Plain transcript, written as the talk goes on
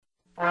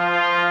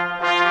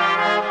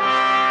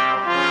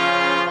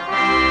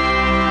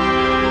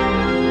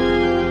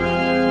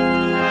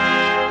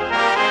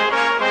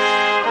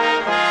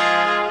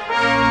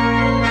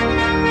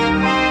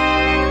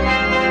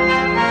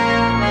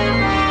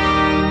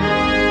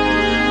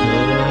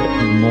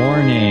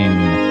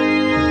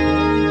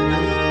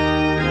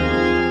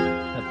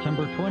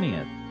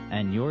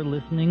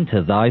listening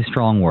to Thy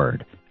Strong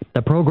Word,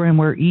 the program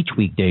where each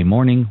weekday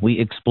morning we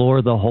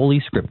explore the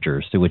Holy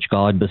Scriptures through which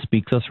God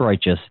bespeaks us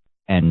righteous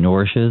and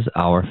nourishes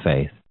our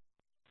faith.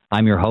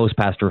 I'm your host,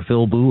 Pastor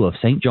Phil Boo of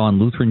St. John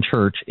Lutheran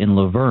Church in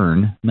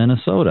Laverne,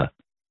 Minnesota.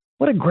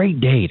 What a great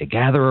day to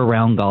gather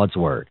around God's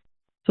Word.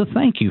 So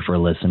thank you for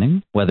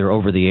listening, whether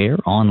over the air,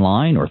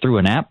 online, or through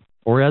an app,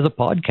 or as a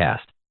podcast.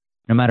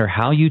 No matter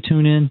how you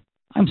tune in,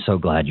 I'm so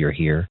glad you're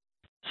here.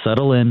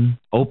 Settle in,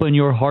 open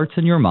your hearts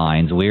and your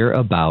minds. We're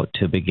about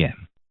to begin.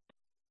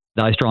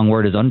 Thy Strong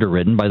Word is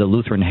underwritten by the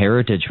Lutheran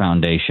Heritage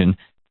Foundation.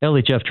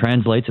 LHF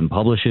translates and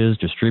publishes,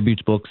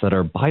 distributes books that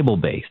are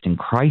Bible-based and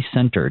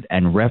Christ-centered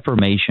and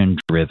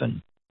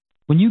Reformation-driven.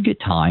 When you get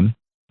time,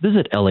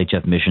 visit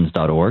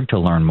lhfmissions.org to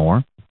learn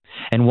more.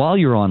 And while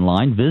you're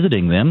online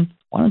visiting them,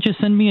 why don't you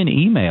send me an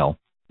email?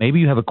 Maybe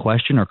you have a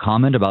question or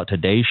comment about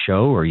today's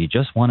show, or you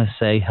just want to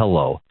say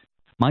hello.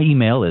 My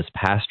email is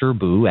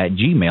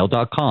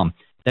pastorboo@gmail.com.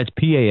 That's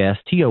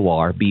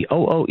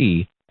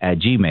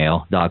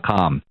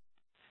PASTORBOOE@gmail.com.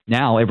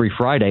 Now, every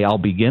Friday, I'll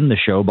begin the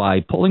show by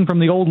pulling from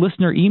the old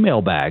listener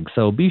email bag,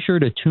 so be sure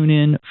to tune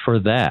in for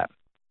that.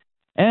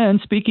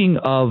 And speaking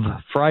of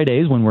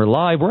Fridays when we're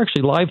live, we're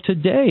actually live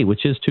today,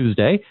 which is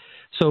Tuesday.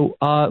 So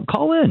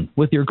call in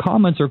with your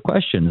comments or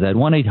questions at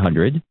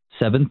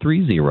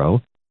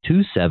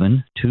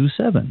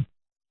 1-800-730-2727.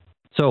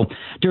 So,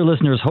 dear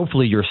listeners,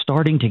 hopefully you're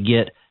starting to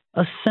get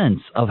a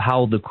sense of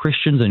how the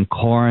Christians in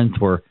Corinth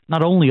were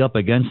not only up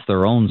against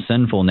their own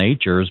sinful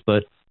natures,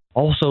 but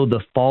also the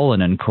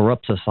fallen and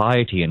corrupt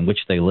society in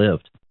which they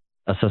lived,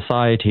 a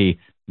society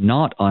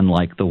not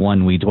unlike the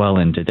one we dwell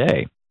in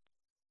today.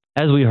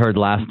 As we heard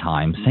last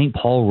time, St.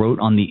 Paul wrote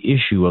on the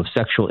issue of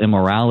sexual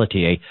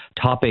immorality, a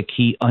topic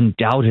he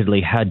undoubtedly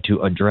had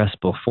to address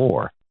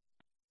before.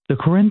 The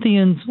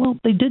Corinthians, well,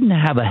 they didn't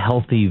have a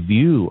healthy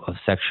view of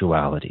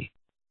sexuality.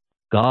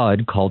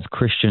 God calls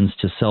Christians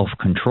to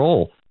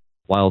self-control,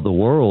 while the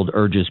world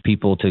urges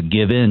people to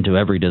give in to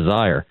every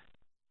desire.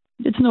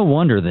 It's no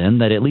wonder, then,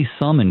 that at least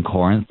some in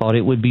Corinth thought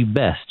it would be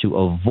best to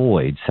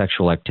avoid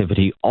sexual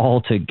activity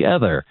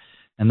altogether.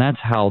 And that's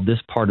how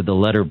this part of the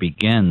letter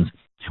begins.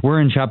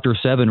 We're in chapter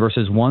 7,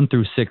 verses 1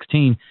 through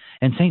 16,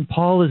 and St.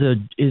 Paul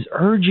is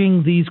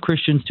urging these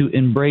Christians to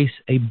embrace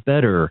a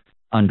better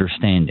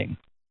understanding.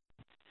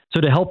 So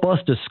to help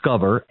us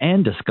discover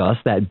and discuss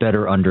that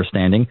better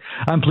understanding,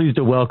 I'm pleased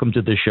to welcome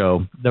to the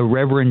show the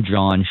Reverend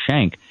John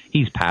Shank.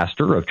 He's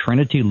pastor of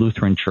Trinity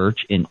Lutheran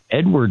Church in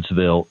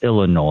Edwardsville,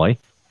 Illinois.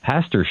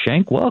 Pastor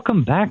Shank,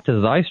 welcome back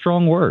to Thy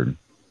Strong Word.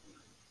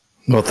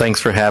 Well,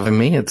 thanks for having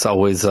me. It's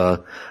always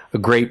a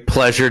great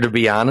pleasure to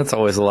be on. It's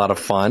always a lot of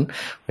fun.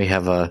 We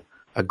have a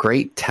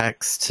great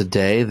text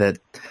today that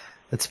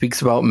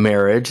speaks about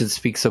marriage. It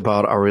speaks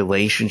about our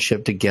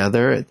relationship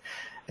together.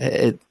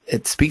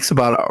 It speaks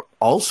about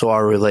also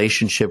our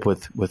relationship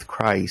with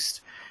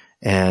Christ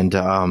and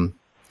our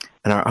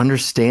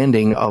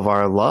understanding of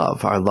our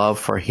love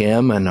for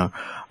Him and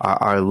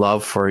our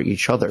love for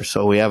each other.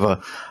 So we have a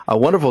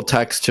wonderful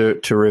text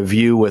to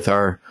review with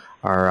our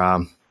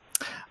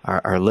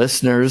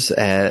listeners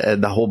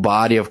and the whole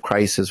body of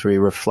Christ as we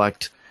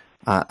reflect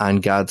on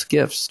God's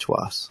gifts to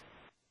us.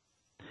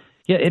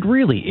 Yeah, it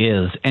really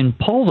is. And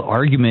Paul's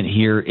argument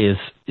here is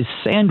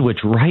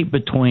sandwiched right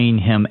between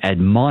him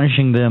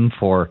admonishing them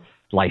for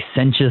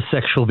licentious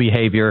sexual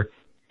behavior,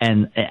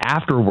 and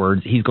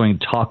afterwards he's going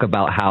to talk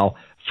about how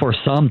for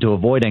some, to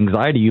avoid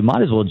anxiety, you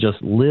might as well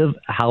just live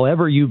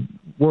however you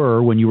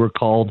were when you were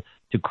called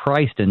to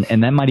Christ,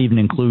 and that might even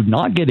include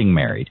not getting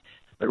married.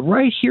 But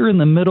right here in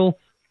the middle,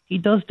 he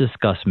does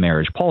discuss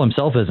marriage. Paul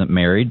himself isn't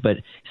married, but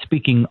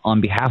speaking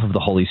on behalf of the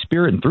Holy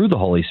Spirit and through the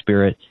Holy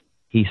Spirit,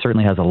 he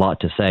certainly has a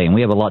lot to say, and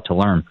we have a lot to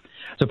learn.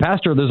 So,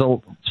 Pastor, there's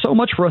so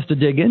much for us to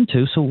dig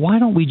into, so why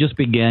don't we just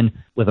begin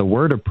with a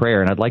word of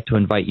prayer, and I'd like to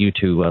invite you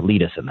to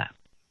lead us in that.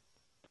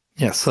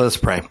 Yes, let us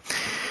pray.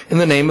 In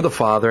the name of the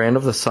Father, and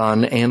of the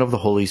Son, and of the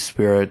Holy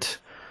Spirit.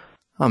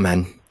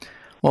 Amen.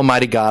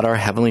 Almighty God, our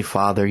Heavenly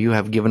Father, you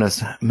have given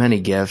us many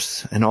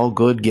gifts, and all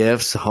good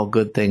gifts, all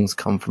good things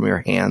come from your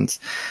hands.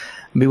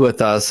 Be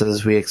with us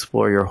as we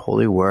explore your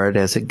holy word,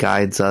 as it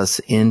guides us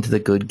into the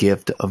good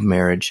gift of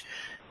marriage.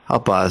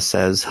 Help us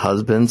as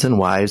husbands and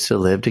wives to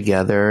live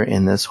together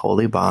in this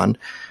holy bond.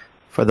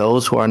 For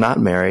those who are not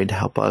married,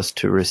 help us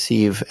to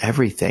receive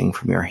everything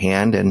from your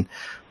hand and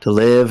to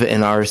live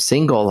in our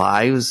single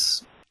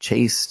lives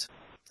chaste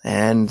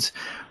and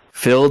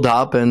filled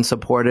up and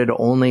supported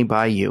only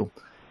by you.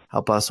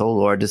 Help us, O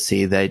Lord, to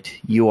see that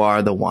you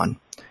are the one.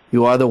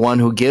 You are the one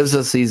who gives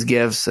us these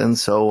gifts, and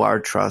so our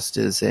trust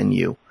is in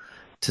you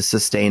to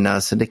sustain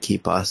us and to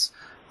keep us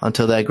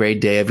until that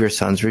great day of your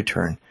Son's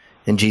return.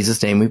 In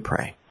Jesus' name we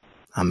pray.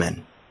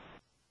 Amen.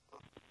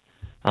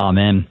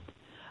 Amen.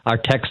 Our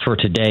text for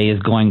today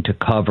is going to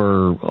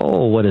cover,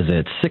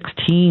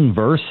 16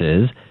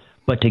 verses.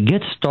 But to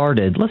get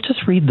started, let's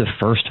just read the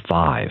first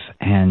 5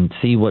 and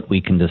see what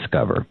we can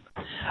discover.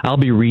 I'll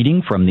be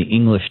reading from the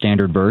English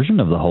Standard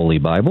Version of the Holy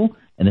Bible,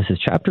 and this is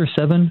chapter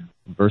 7,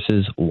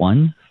 verses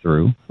 1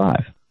 through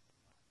 5.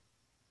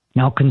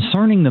 Now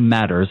concerning the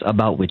matters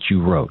about which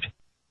you wrote,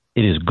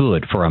 it is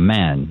good for a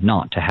man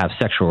not to have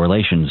sexual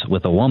relations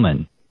with a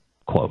woman,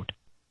 quote.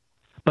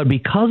 But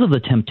because of the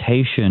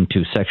temptation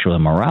to sexual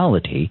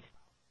immorality,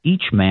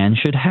 each man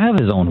should have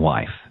his own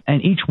wife,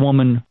 and each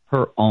woman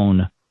her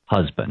own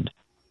husband.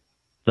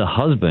 The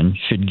husband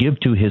should give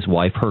to his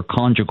wife her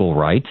conjugal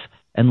rights,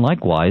 and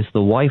likewise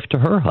the wife to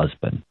her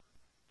husband.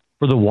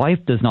 For the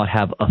wife does not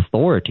have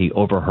authority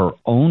over her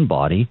own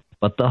body,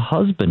 but the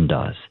husband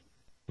does.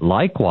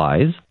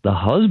 Likewise, the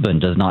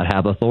husband does not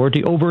have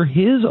authority over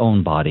his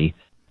own body,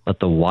 but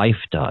the wife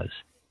does.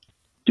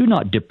 Do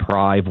not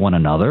deprive one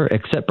another,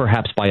 except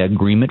perhaps by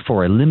agreement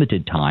for a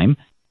limited time,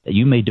 that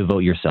you may devote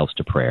yourselves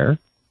to prayer,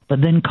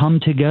 but then come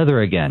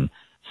together again,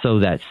 so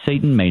that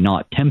Satan may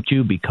not tempt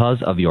you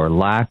because of your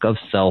lack of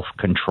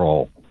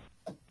self-control.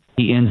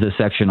 He ends this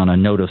section on a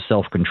note of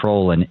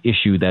self-control, an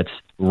issue that's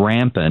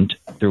rampant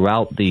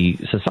throughout the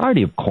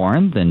society of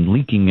Corinth and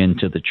leaking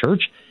into the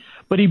church.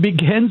 But he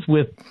begins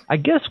with, I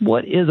guess,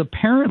 what is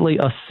apparently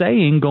a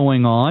saying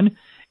going on.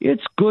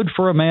 It's good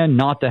for a man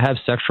not to have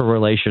sexual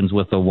relations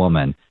with a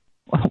woman.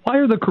 Why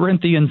are the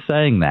Corinthians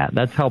saying that?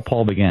 That's how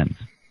Paul begins.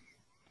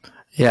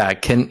 Yeah,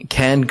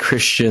 can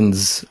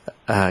Christians,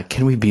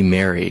 can we be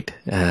married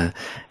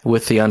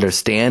with the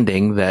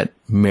understanding that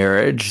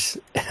marriage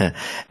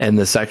and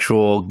the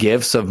sexual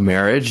gifts of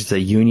marriage, the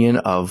union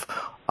of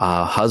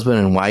husband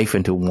and wife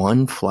into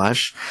one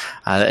flesh,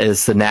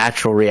 is the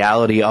natural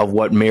reality of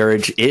what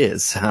marriage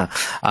is, a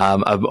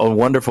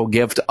wonderful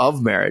gift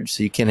of marriage.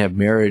 So you can have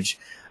marriage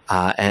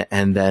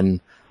and then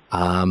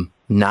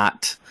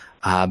not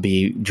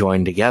be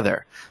joined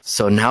together.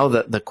 So now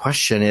the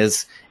question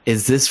is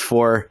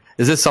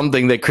this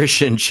something that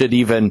Christians should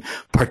even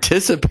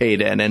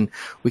participate in? And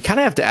we kind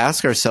of have to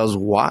ask ourselves,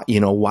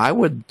 why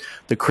would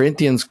the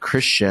Corinthians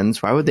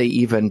Christians, why would they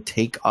even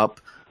take up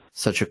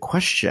such a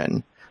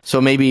question? So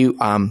maybe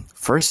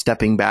first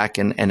stepping back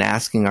and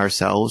asking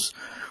ourselves,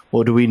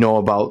 what do we know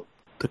about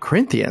the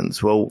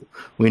Corinthians? Well,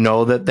 we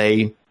know that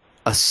they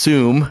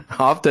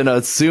often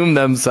assume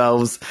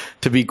themselves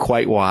to be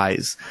quite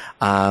wise,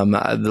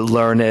 the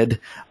learned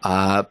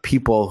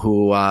people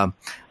who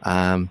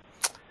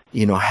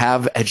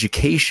have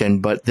education,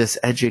 but this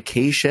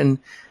education,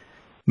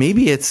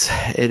 maybe it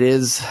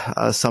is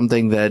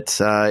something that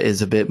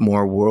is a bit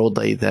more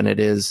worldly than it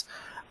is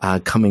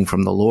coming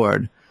from the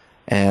Lord.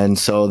 And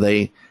so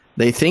they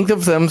think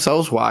of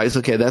themselves wise.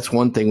 Okay, that's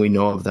one thing we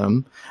know of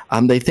them.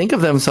 They think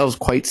of themselves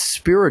quite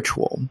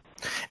spiritual.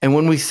 And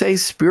when we say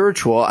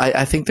spiritual,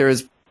 I think there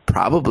is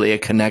probably a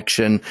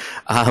connection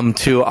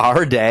to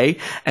our day.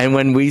 And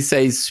when we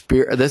say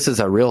this is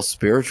a real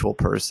spiritual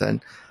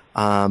person,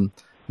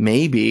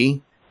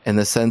 maybe in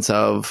the sense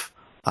of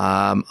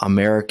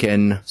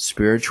American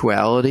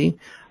spirituality,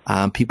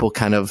 people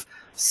kind of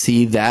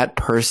see that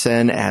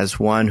person as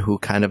one who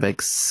kind of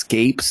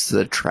escapes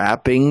the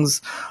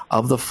trappings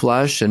of the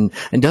flesh and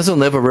doesn't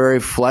live a very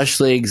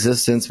fleshly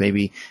existence,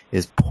 maybe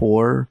is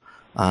poor,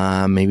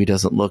 maybe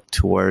doesn't look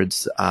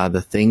towards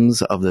the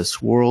things of this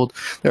world.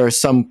 There are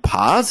some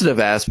positive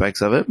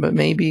aspects of it, but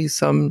maybe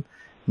some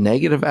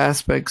negative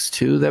aspects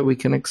too that we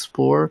can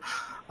explore.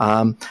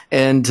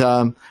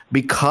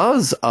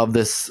 Because of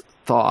this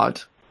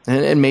thought,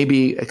 and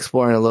maybe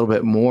exploring a little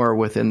bit more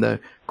within the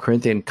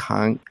Corinthian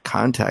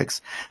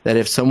context, that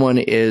if someone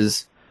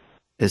is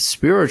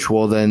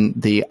spiritual, then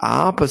the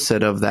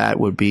opposite of that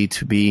would be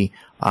to be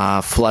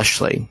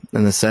fleshly,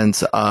 in the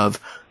sense of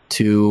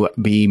to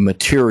be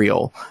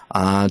material,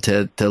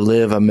 to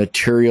live a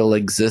material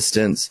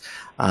existence,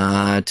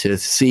 to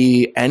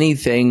see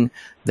anything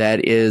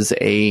that is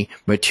a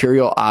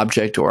material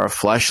object or a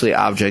fleshly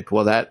object.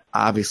 Well, that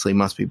obviously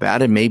must be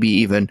bad, and maybe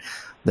even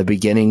the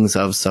beginnings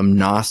of some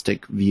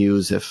Gnostic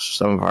views, if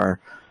some of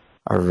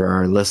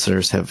our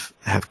listeners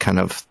have kind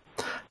of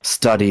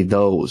studied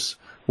those,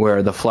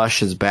 where the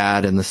flesh is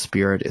bad and the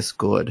spirit is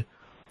good.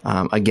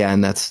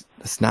 Again, that's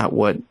not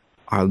what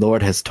our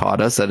Lord has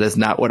taught us. That is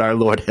not what our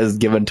Lord has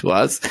given to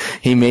us.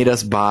 He made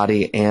us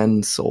body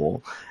and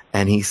soul,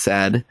 and he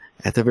said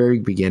at the very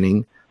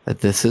beginning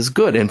that this is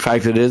good. In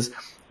fact, it is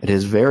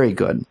very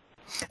good.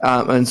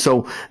 And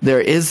so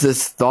there is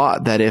this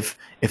thought that if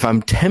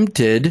I'm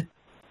tempted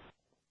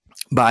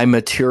by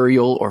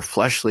material or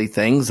fleshly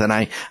things, and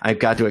I've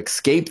got to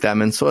escape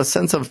them. And so a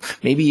sense of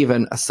maybe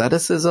even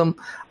asceticism,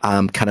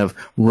 kind of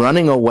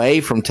running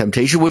away from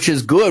temptation, which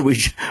is good.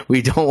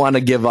 We don't want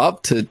to give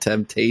up to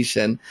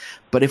temptation.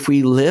 But if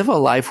we live a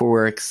life where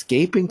we're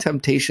escaping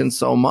temptation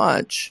so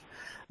much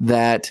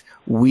that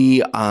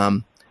we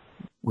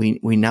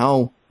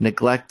now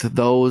neglect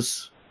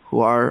those who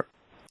are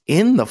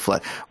in the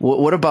flesh.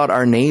 What about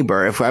our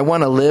neighbor? If I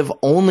want to live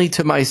only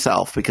to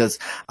myself because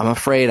I'm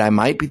afraid I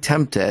might be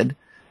tempted,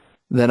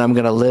 then I'm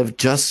going to live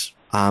just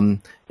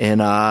in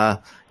a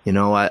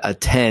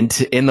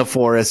tent in the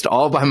forest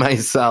all by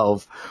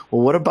myself.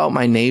 Well, what about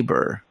my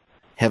neighbor?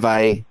 Have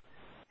I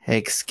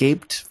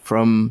escaped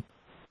from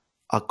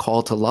a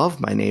call to love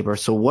my neighbor?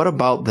 So what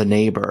about the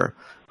neighbor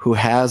who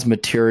has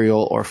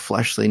material or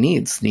fleshly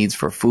needs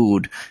for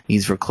food,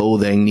 needs for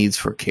clothing, needs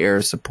for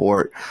care,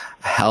 support,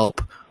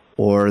 help,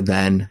 or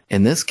then,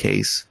 in this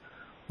case,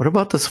 What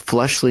about this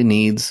fleshly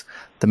needs,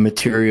 the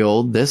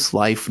material, this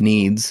life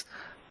needs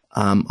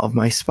of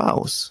my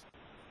spouse?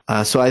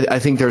 So I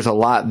think there's a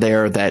lot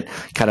there that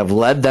kind of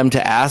led them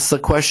to ask the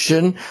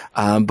question.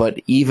 But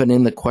even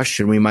in the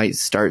question, we might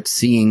start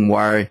seeing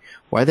why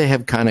they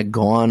have kind of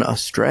gone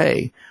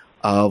astray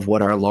of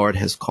what our Lord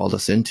has called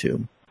us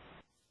into.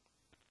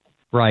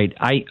 Right.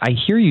 I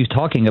hear you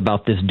talking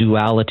about this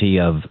duality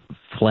of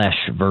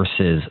flesh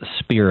versus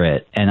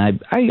spirit, and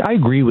I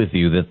agree with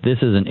you that this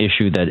is an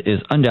issue that is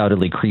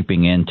undoubtedly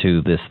creeping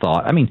into this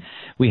thought. I mean,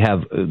 we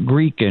have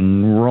Greek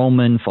and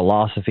Roman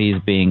philosophies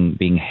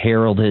being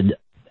heralded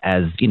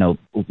as,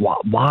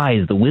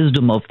 wise, the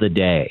wisdom of the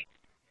day.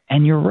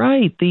 And you're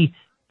right, the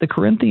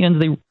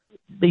Corinthians,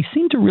 they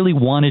seem to really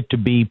want it to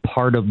be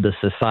part of the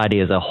society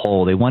as a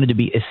whole. They wanted to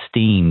be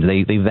esteemed.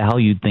 They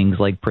valued things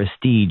like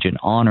prestige and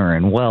honor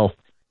and wealth.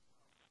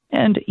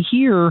 And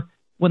here,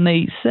 when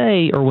they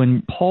say, or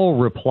when Paul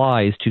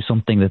replies to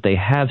something that they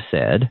have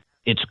said,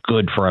 it's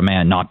good for a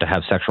man not to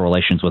have sexual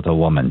relations with a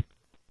woman.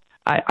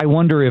 I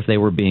wonder if they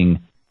were being,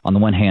 on the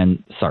one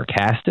hand,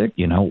 sarcastic.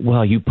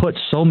 Well, you put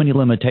so many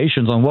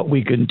limitations on what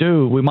we can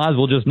do, we might as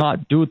well just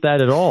not do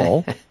that at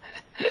all.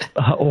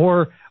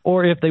 Or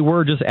if they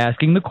were just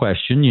asking the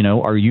question,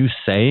 are you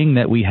saying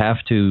that we have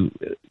to,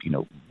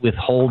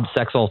 withhold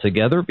sex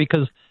altogether?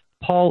 Because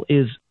Paul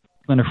is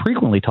going to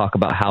frequently talk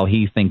about how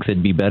he thinks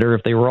it'd be better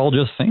if they were all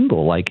just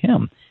single like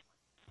him.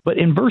 But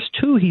in verse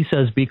 2, he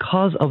says,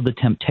 because of the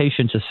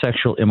temptation to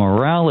sexual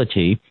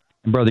immorality,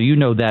 and brother,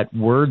 that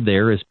word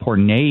there is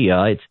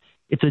porneia.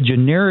 It's a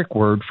generic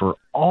word for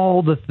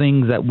all the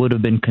things that would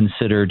have been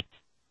considered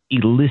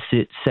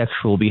illicit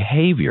sexual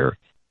behavior.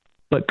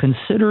 But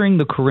considering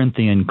the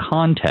Corinthian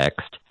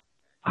context,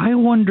 I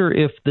wonder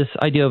if this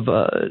idea of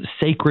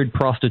sacred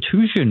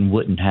prostitution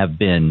wouldn't have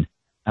been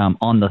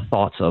on the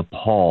thoughts of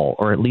Paul,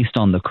 or at least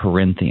on the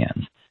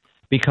Corinthians.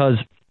 Because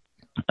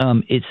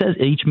it says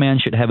each man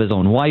should have his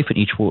own wife and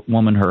each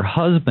woman her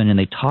husband, and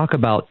they talk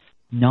about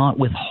not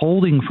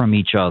withholding from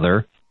each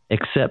other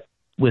except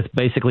with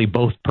basically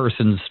both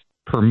persons'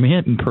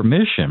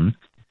 permission.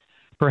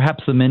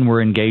 Perhaps the men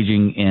were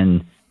engaging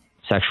in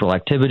sexual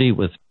activity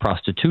with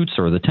prostitutes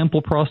or the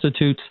temple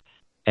prostitutes,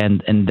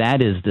 and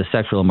that is the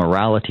sexual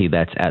immorality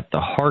that's at the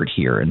heart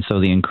here. And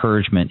so the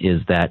encouragement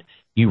is that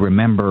you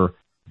remember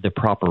the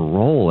proper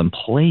role and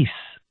place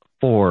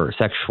for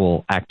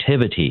sexual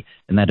activity,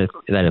 and that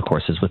of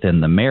course is within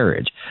the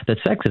marriage. That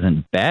sex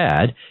isn't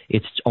bad;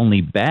 it's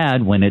only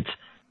bad when it's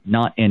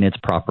not in its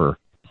proper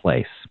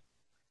place.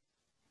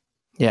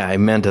 Yeah,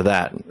 amen to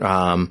that.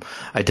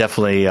 I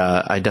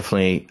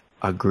definitely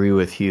agree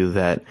with you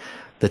that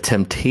the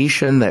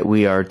temptation that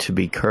we are to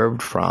be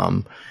curbed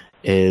from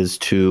is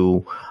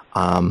to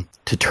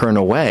turn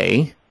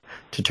away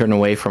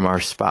from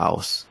our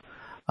spouse.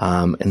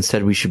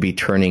 Instead, we should be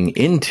turning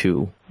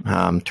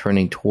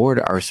toward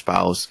our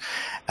spouse,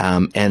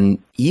 and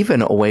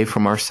even away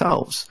from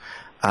ourselves.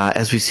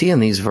 As we see in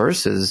these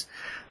verses,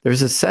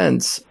 there's a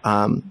sense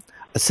of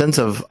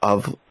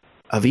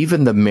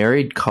even the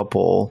married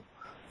couple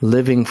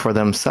living for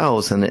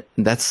themselves, and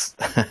that's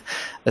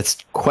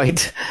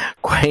quite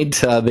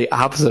the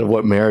opposite of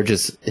what marriage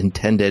is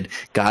intended.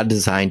 God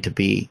designed to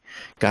be.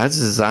 God's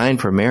design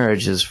for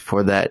marriage is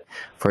for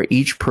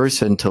each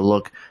person to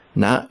look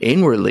not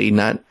inwardly,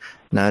 not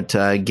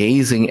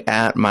gazing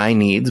at my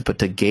needs, but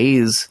to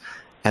gaze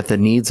at the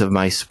needs of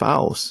my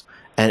spouse.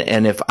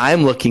 And if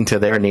I'm looking to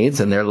their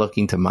needs and they're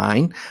looking to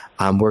mine,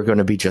 we're going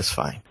to be just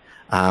fine.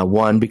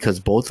 One, because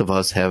both of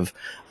us have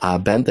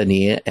bent the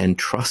knee and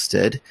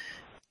trusted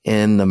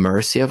in the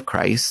mercy of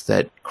Christ,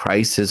 that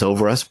Christ is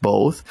over us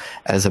both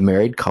as a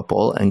married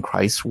couple, and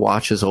Christ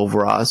watches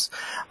over us.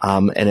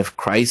 And if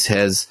Christ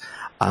has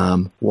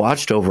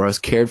watched over us,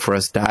 cared for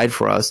us, died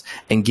for us,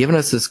 and given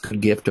us this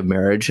good gift of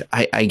marriage,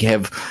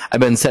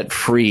 I've been set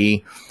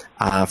free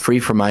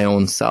from my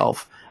own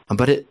self.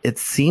 But it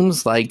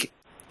seems like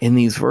in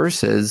these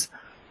verses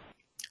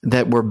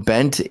that we're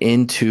bent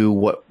into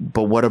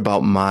what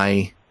about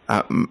my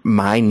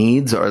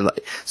needs? Or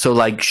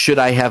should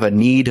I have a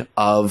need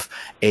of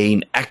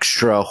an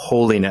extra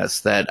holiness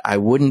that I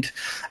wouldn't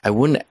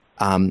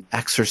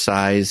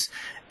exercise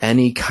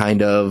any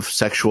kind of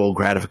sexual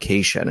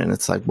gratification? And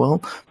it's like,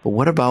 well, but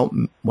what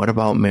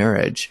about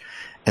marriage?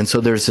 And so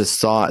there's this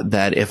thought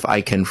that if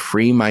I can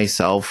free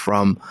myself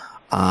from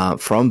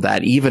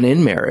that, even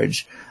in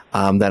marriage,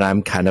 that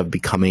I'm kind of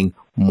becoming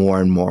more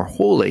and more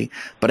holy.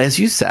 But as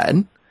you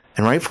said,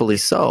 and rightfully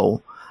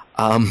so,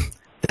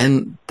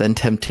 then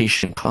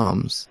temptation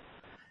comes,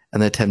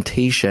 and the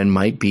temptation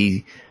might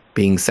be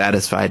being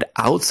satisfied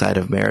outside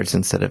of marriage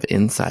instead of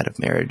inside of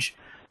marriage,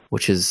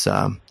 which is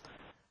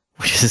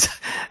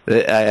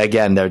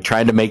again, they're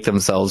trying to make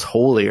themselves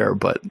holier,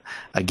 but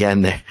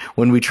again,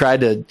 when we try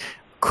to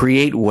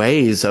create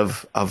ways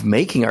of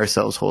making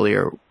ourselves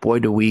holier, boy,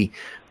 do we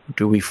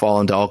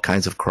fall into all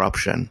kinds of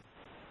corruption.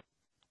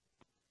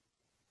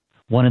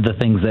 One of the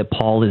things that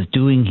Paul is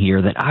doing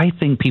here that I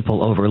think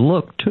people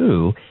overlook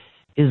too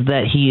is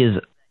that he is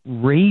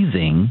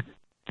raising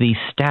the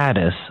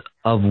status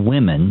of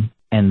women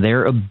and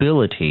their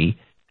ability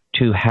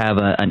to have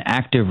an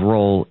active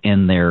role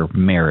in their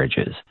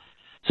marriages.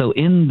 So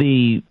in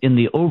the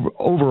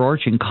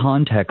overarching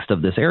context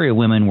of this area,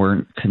 women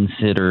were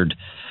considered,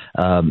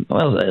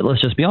 well,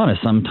 let's just be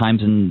honest,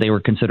 sometimes they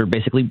were considered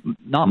basically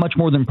not much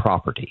more than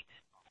property.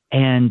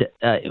 And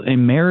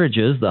in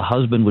marriages, the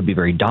husband would be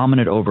very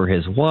dominant over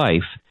his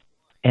wife.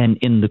 And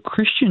in the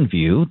Christian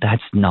view,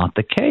 that's not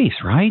the case,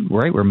 right?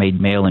 We're made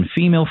male and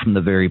female from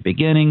the very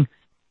beginning.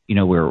 You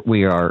know,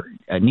 we are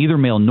neither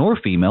male nor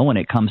female when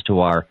it comes to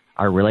our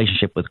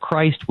relationship with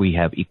Christ. We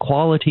have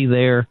equality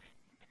there.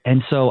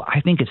 And so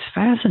I think it's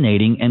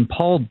fascinating. And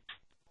Paul,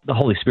 the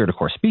Holy Spirit, of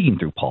course, speaking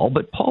through Paul,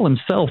 but Paul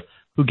himself,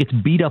 who gets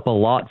beat up a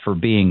lot for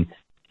being,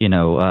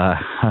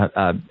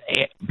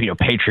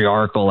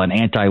 patriarchal and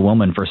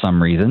anti-woman for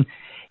some reason,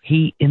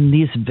 he, in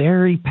this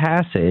very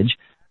passage,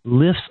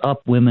 lifts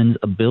up women's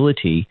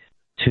ability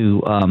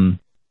to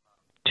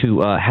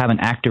have an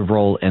active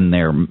role in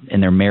their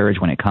marriage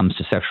when it comes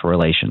to sexual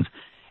relations.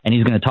 And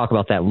he's going to talk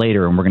about that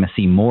later, and we're going to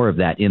see more of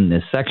that in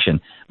this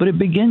section. But it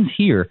begins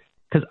here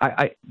because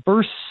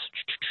verse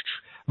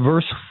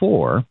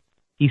 4,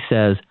 he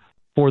says,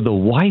 "For the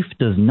wife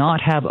does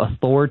not have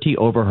authority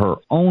over her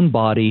own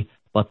body,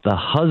 but the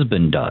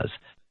husband does."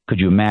 Could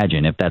you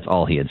imagine if that's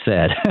all he had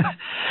said?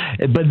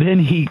 But then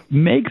he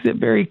makes it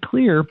very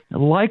clear,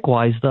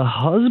 likewise, the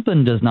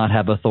husband does not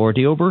have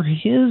authority over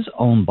his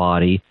own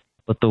body,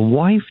 but the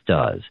wife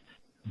does.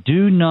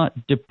 Do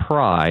not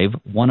deprive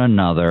one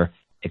another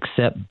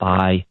except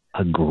by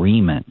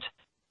agreement.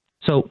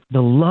 So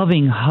the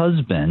loving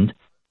husband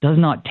does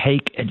not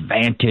take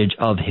advantage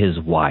of his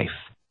wife.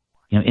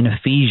 You know, in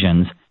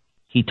Ephesians,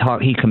 he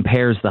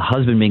compares the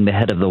husband being the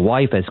head of the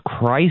wife as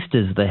Christ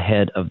is the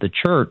head of the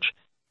church,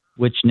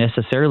 which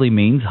necessarily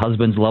means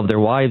husbands love their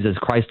wives as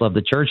Christ loved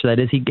the church. That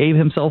is, he gave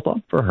himself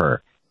up for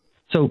her.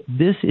 So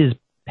this is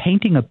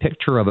painting a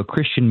picture of a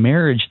Christian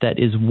marriage that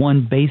is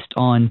one based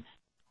on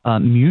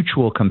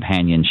mutual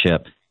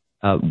companionship.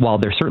 While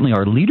there certainly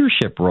are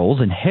leadership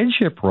roles and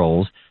headship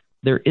roles,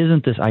 there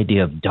isn't this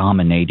idea of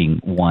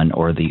dominating one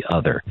or the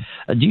other.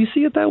 Do you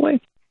see it that way?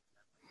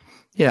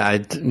 Yeah.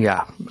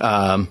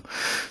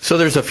 So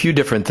there's a few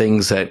different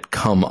things that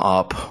come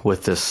up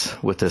with this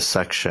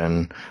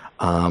section.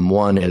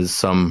 One is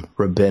some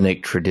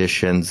rabbinic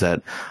traditions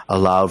that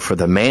allowed for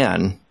the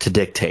man to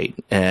dictate,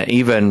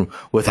 even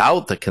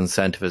without the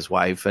consent of his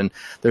wife. And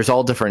there's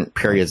all different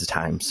periods of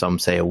time. Some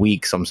say a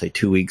week, some say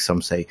 2 weeks,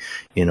 some say,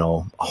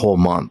 a whole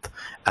month.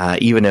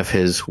 Even if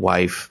his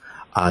wife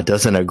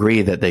doesn't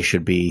agree that they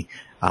should be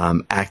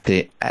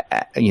acting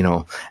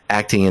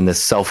in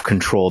this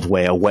self-controlled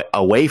way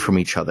away from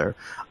each other.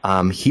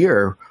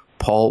 Here,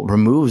 Paul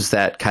removes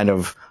that kind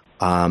of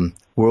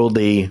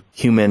worldly,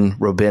 human,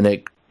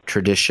 rabbinic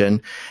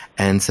tradition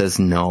and says,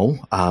 no,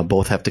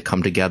 both have to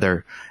come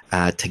together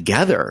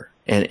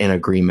in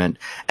agreement.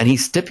 And he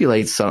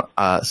stipulates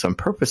some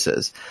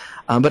purposes.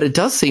 But it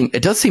does seem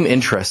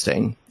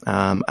interesting.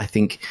 I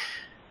think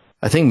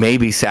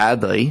maybe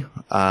sadly,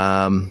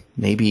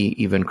 maybe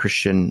even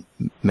Christian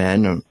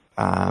men,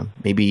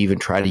 maybe even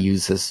try to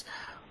use this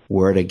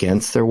word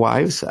against their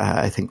wives.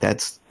 I think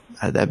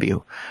that'd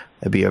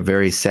be a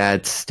very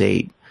sad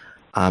state.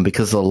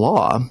 Because the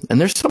law, and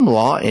there's some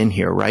law in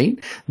here,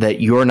 right? That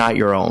you're not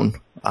your own.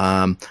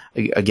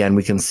 Again,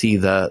 we can see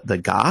the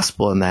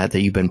gospel in that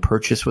you've been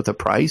purchased with a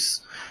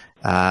price,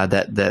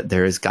 that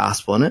there is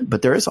gospel in it,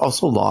 but there is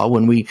also law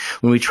when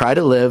we try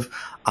to live,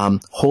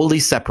 wholly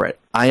separate.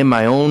 I am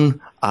my own,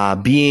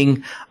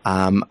 being.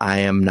 I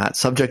am not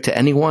subject to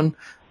anyone.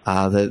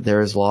 That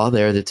there is law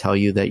there to tell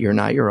you that you're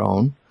not your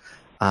own.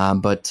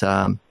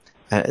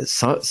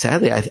 So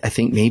sadly, I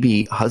think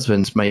maybe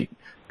husbands might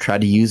try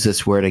to use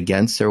this word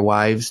against their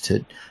wives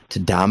to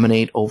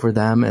dominate over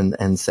them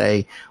and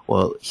say,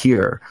 well,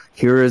 here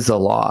is the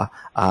law.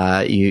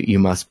 You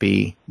must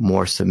be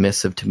more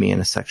submissive to me in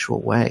a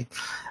sexual way.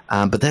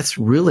 But that's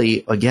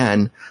really,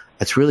 again,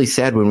 it's really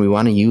sad when we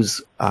want to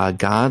use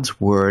God's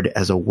word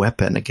as a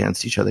weapon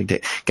against each other.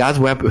 God's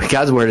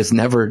word is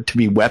never to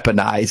be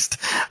weaponized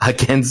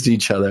against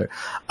each other.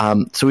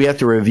 So we have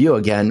to review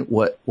again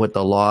what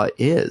the law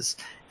is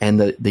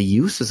and the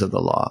uses of the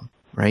law,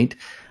 right?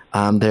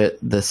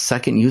 The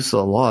second use of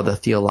the law, the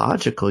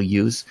theological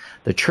use,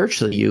 the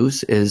churchly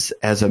use, is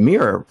as a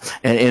mirror.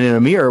 And in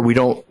a mirror,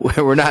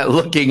 we're not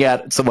looking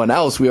at someone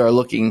else. We are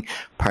looking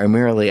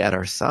primarily at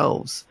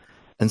ourselves.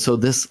 And so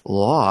this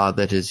law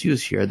that is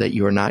used here, that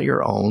you are not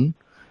your own,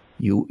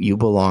 you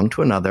belong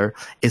to another,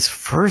 is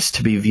first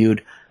to be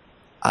viewed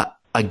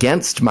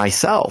against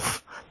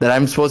myself. That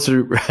I'm supposed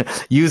to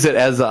use it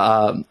as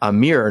a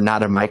mirror,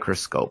 not a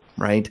microscope,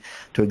 right?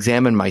 To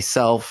examine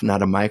myself,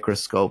 not a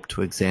microscope,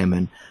 to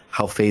examine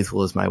how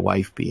faithful is my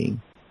wife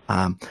being.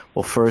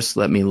 Well, first,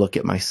 let me look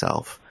at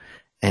myself.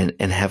 And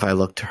have I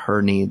looked to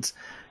her needs?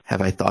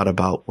 Have I thought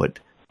about what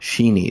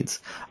she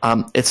needs?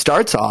 It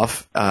starts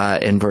off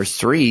in verse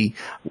 3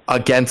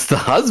 against the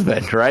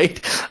husband,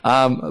 right?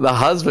 The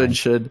husband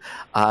should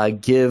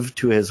give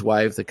to his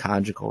wife the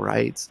conjugal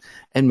rights.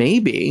 And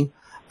maybe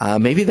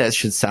that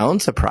should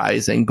sound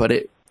surprising, but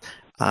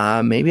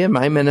maybe in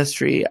my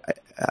ministry,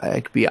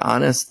 I could be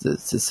honest to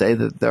say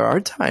that there are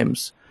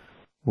times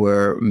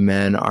where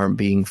men aren't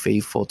being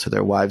faithful to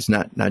their wives,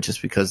 not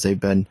just because they've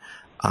been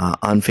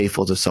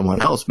unfaithful to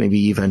someone else. Maybe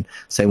even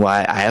saying, "Well,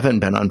 I haven't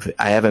been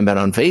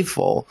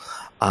unfaithful."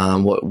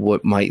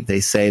 What might they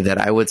say that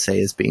I would say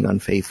is being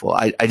unfaithful?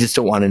 I just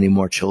don't want any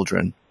more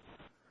children.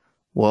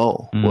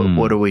 Whoa,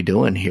 what are we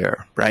doing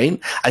here, right?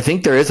 I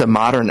think there is a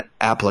modern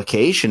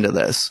application to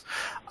this,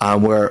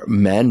 where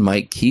men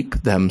might keep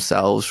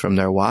themselves from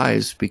their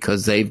wives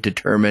because they've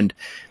determined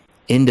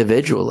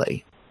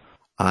individually,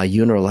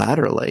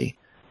 unilaterally,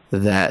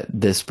 that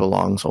this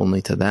belongs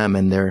only to them,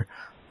 and they're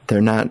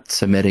not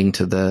submitting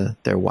to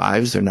their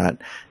wives. They're not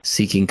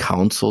seeking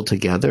counsel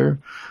together.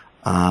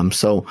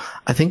 So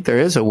I think there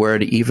is a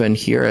word even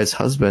here as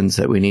husbands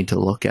that we need to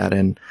look at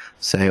and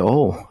say,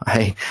 oh,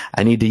 I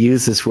need to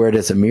use this word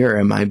as a mirror.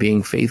 Am I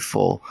being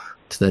faithful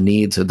to the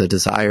needs or the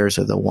desires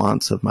or the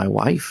wants of my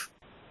wife?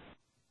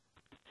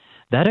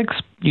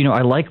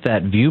 I like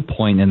that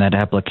viewpoint and that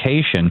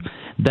application.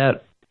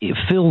 That it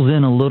fills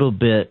in a little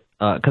bit,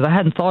 because I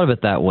hadn't thought of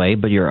it that way,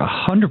 but you're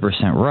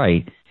 100%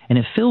 right. And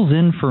it fills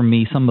in for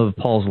me some of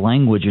Paul's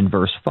language in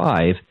verse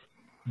 5.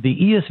 The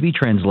ESV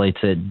translates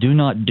it, do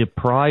not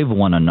deprive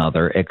one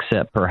another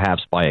except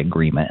perhaps by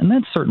agreement. And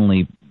that's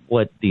certainly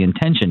what the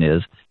intention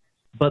is.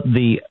 But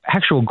the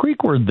actual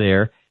Greek word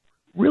there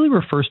really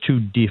refers to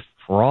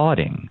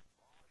defrauding.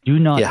 Do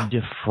not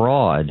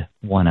defraud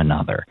one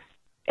another.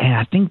 And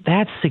I think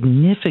that's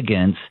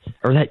significant,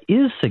 or that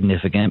is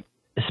significant,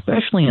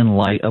 especially in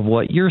light of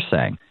what you're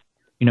saying.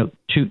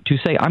 To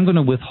say I'm going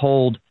to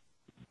withhold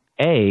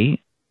the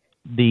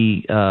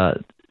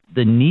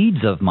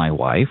needs of my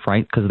wife,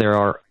 right? Because there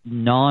are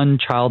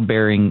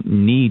non-childbearing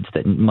needs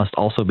that must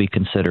also be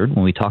considered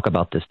when we talk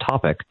about this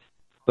topic.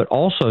 But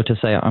also to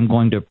say I'm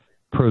going to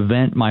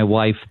prevent my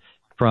wife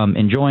from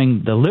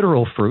enjoying the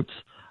literal fruits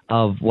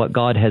of what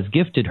God has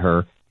gifted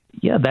her.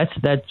 Yeah,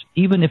 that's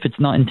even if it's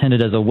not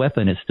intended as a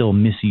weapon, it's still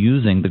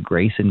misusing the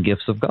grace and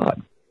gifts of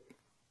God.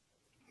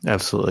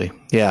 Absolutely.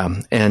 Yeah.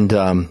 And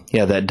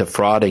that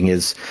defrauding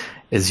is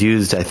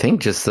used, I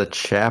think, just the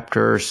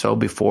chapter or so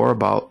before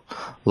about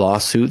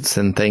lawsuits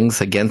and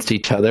things against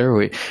each other.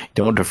 We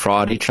don't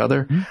defraud each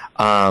other.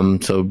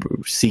 Mm-hmm. So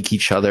seek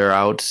each other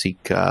out,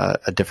 seek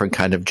a different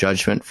kind of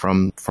judgment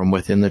from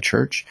within the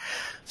church.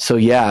 So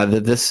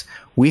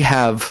we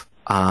have,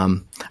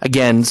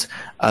 again,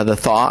 the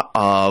thought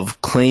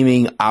of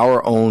claiming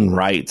our own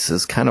rights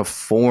is kind of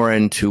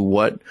foreign to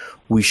what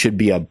we should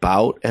be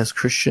about as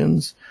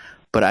Christians.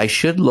 But I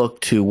should look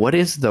to what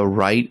is the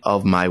right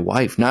of my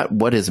wife, not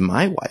what is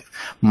my wife,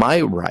 my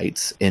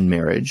rights in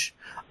marriage,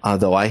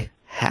 though I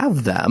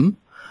have them.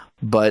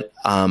 But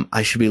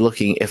I should be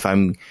looking if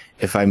I'm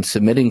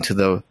submitting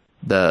to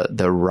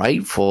the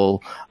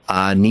rightful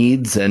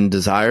needs and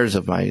desires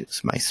of my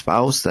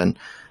spouse,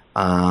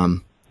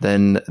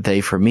 then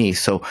they for me.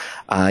 So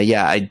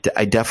I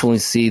definitely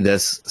see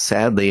this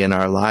sadly in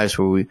our lives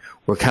where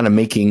we're kind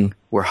of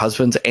where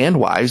husbands and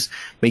wives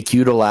make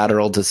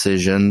unilateral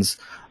decisions.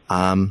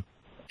 And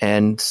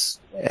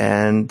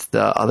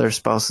the other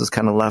spouse is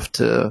kind of left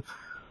to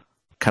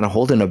kind of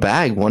hold in a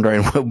bag,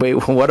 wondering,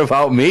 wait, what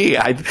about me?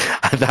 I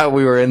thought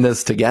we were in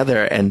this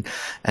together, and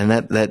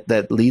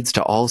that leads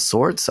to all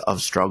sorts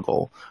of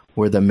struggle,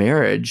 where the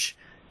marriage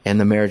and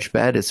the marriage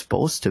bed is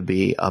supposed to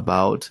be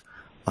about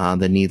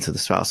the needs of the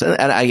spouse.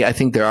 And I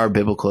think there are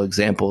biblical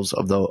examples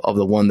of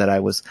the one that I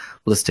was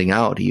listing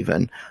out,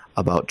 even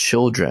about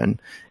children,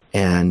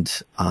 and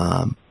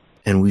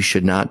we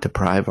should not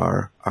deprive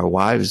our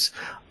wives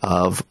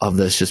of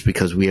this just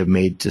because we have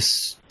made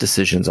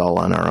decisions all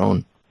on our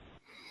own.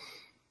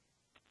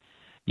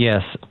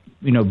 Yes,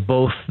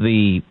 both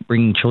the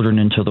bringing children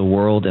into the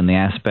world and the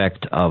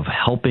aspect of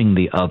helping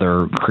the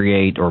other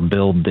create or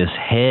build this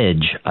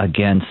hedge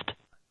against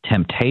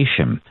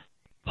temptation.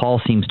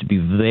 Paul seems to be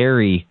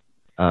very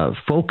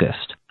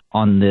focused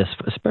on this,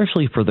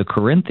 especially for the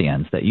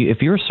Corinthians, that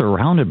if you're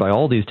surrounded by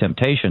all these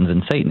temptations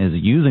and Satan is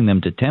using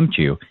them to tempt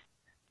you,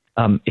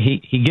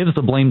 he gives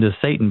the blame to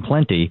Satan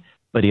plenty,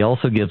 but he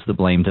also gives the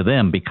blame to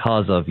them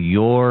because of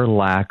your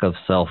lack of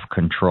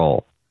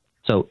self-control.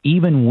 So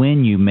even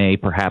when you may,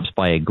 perhaps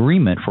by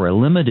agreement for a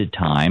limited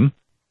time,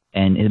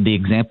 and the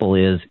example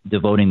is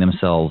devoting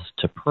themselves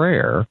to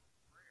prayer,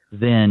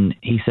 then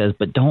he says,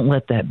 but don't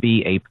let that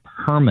be a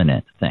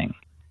permanent thing.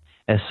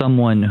 As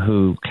someone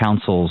who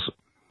counsels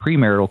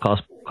premarital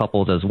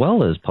couples as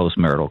well as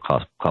postmarital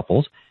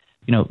couples,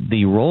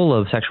 the role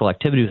of sexual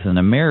activity within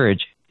a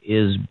marriage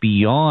is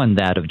beyond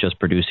that of just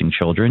producing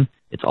children.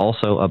 It's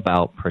also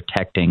about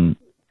protecting,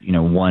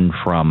 one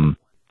from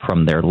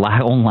their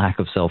own lack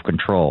of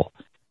self-control.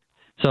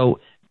 So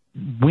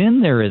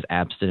when there is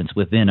abstinence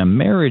within a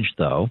marriage,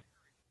 though,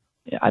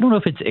 I don't know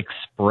if it's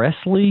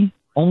expressly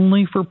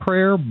only for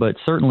prayer, but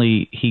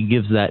certainly he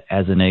gives that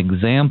as an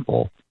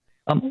example.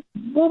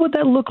 What would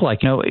that look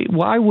like?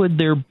 Why would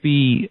there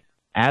be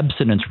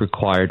abstinence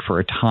required for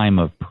a time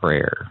of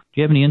prayer?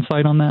 Do you have any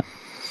insight on that?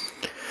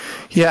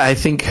 Yeah, I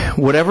think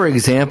whatever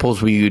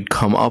examples we would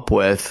come up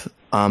with,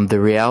 the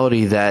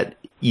reality that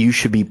you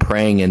should be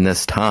praying in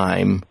this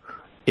time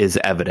is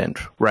evident,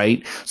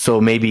 right? So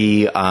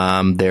maybe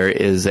there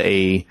is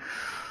I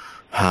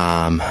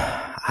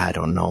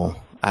don't know.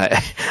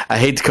 I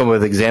hate to come up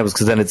with examples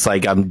because then it's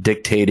like I'm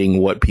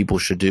dictating what people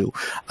should do.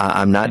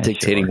 I'm not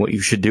dictating what you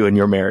should do in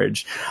your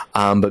marriage.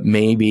 But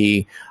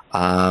maybe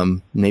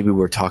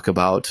we're talking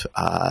about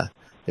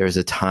there's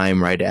a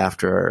time right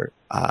after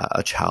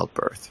a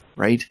childbirth,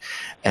 right?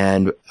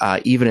 And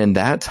even in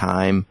that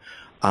time,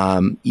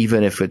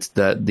 even if it's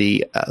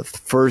the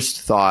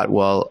first thought,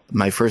 well,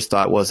 my first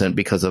thought wasn't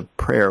because of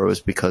prayer, it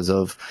was because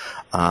of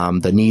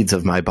the needs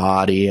of my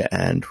body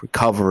and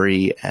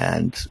recovery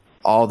and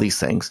all these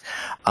things.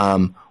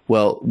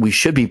 Well, we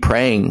should be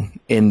praying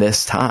in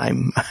this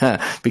time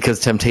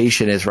because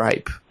temptation is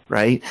ripe,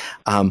 right?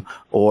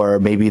 Or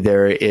maybe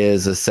there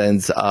is a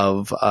sense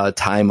of a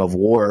time of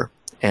war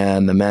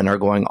and the men are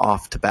going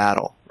off to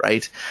battle,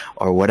 right?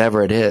 Or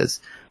whatever it is.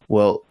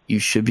 Well, you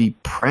should be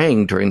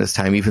praying during this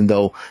time, even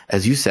though,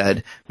 as you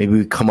said, maybe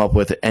we come up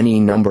with any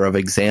number of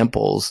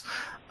examples,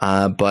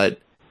 but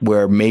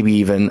where maybe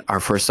even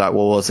our first thought,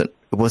 well, it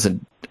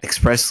wasn't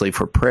expressly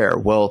for prayer.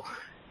 Well,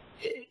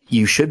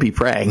 you should be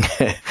praying.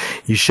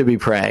 You should be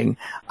praying,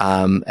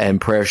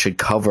 and prayer should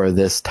cover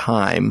this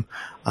time,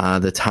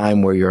 the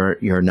time where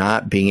you're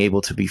not being able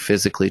to be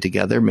physically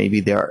together.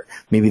 Maybe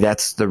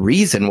that's the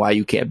reason why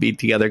you can't be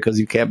together, because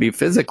you can't be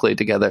physically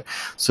together.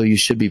 So you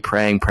should be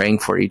praying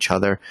for each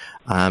other,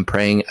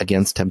 praying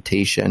against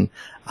temptation.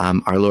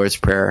 Our Lord's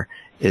Prayer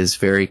is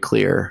very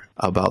clear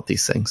about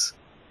these things.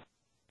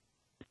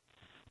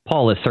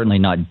 Paul is certainly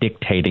not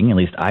dictating, at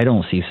least I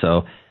don't see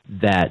so,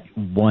 that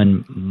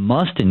one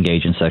must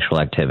engage in sexual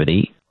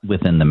activity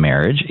within the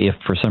marriage. If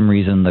for some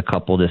reason the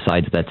couple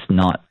decides that's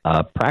not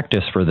a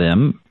practice for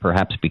them,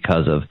 perhaps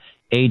because of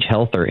age,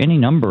 health, or any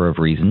number of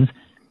reasons,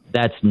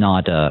 that's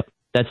not a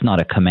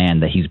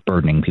command that he's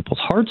burdening people's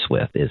hearts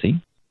with, is he?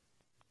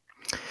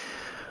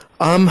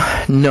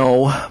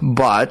 No,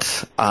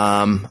 but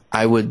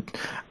I would.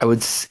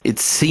 It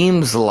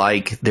seems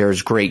like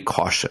there's great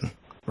caution,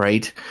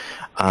 right?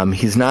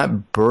 He's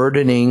not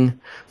burdening,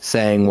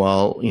 saying,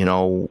 well,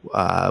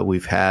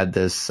 we've had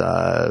this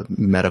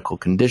medical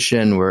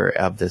condition, we're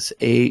of this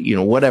age,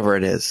 whatever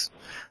it is,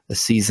 a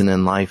season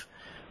in life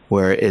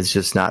where it's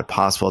just not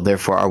possible.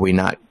 Therefore, we're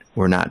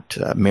not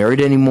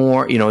married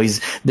anymore.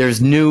 He's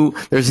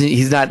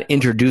not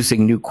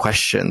introducing new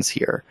questions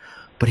here,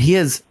 but he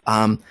is,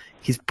 in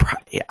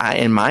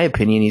my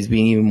opinion, he's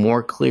being even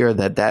more clear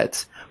that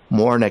that's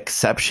more an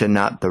exception,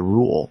 not the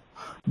rule.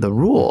 The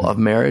rule of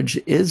marriage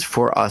is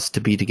for us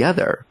to be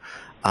together.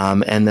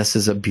 And this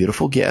is a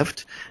beautiful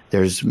gift.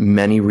 There's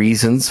many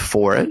reasons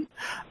for it.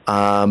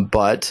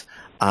 But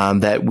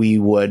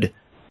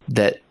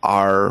that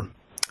our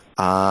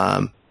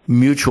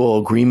mutual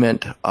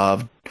agreement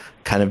of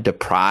kind of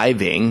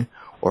depriving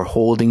or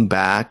holding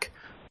back,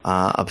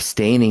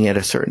 abstaining at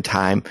a certain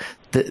time,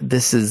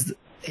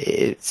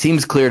 it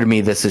seems clear to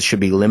me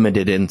should be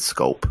limited in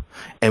scope.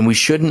 And we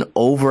shouldn't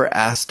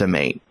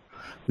overestimate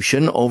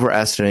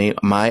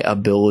my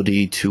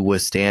ability to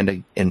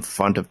withstand in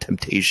front of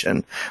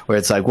temptation, where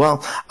it's like, well,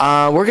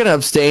 we're going to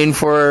abstain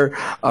for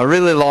a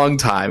really long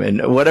time,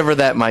 and whatever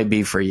that might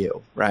be for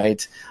you,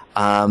 right?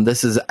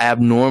 This is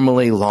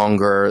abnormally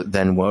longer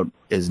than what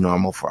is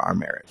normal for our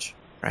marriage,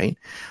 right?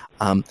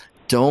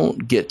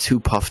 Don't get too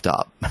puffed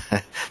up.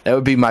 That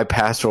would be my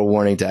pastoral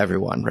warning to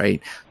everyone,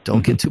 right?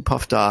 Don't get too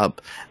puffed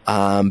up,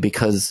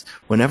 because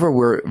whenever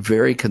we're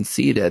very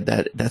conceited,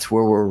 that's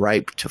where we're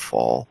ripe to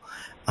fall.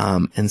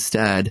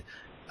 Instead,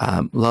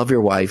 love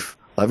your wife,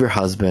 love your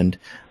husband,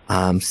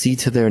 see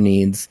to their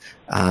needs,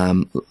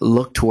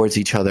 look towards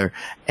each other.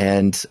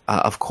 And,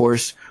 of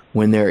course,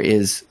 when there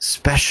is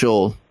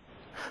special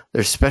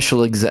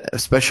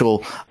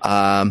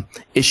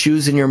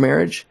issues in your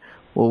marriage,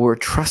 well, we're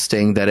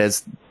trusting that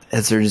as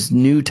there's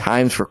new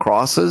times for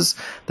crosses,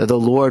 that the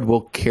Lord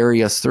will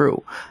carry us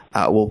through.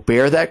 We'll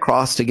bear that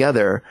cross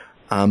together,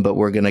 but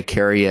we're going to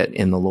carry it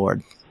in the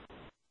Lord.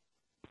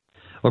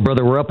 Well,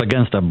 brother, we're up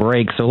against a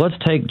break, so let's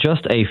take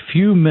just a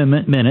few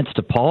minutes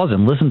to pause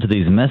and listen to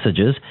these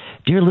messages.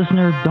 Dear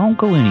listener, don't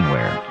go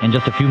anywhere. In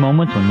just a few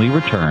moments when we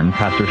return,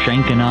 Pastor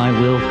Shank and I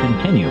will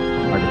continue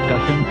our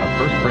discussion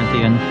of 1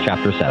 Corinthians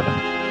chapter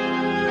 7.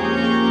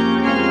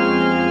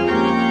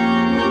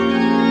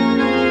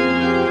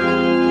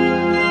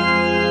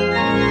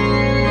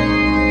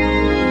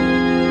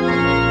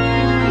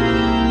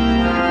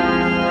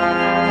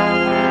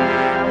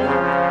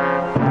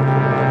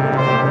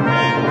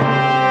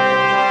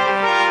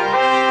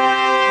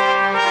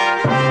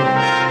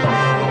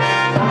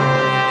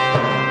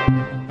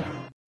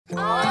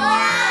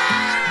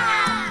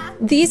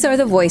 These are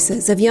the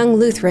voices of young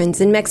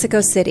Lutherans in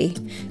Mexico City,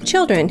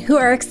 children who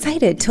are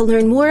excited to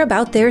learn more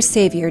about their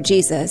Savior,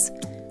 Jesus.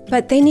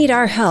 But they need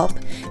our help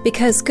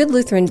because good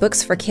Lutheran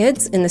books for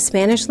kids in the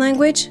Spanish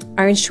language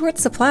are in short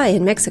supply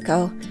in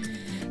Mexico.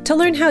 To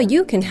learn how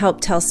you can help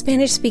tell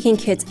Spanish-speaking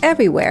kids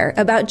everywhere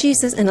about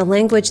Jesus in a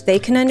language they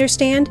can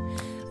understand,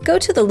 go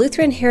to the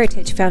Lutheran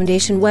Heritage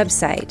Foundation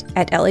website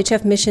at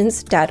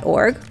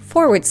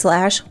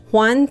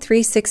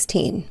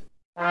lhfmissions.org/Juan316.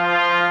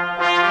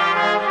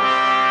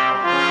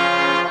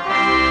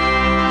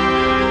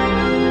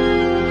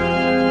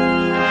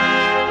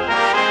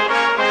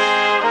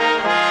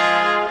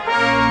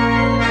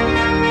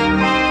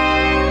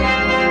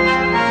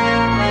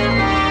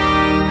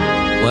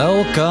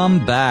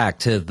 Welcome back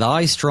to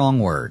Thy Strong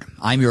Word.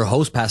 I'm your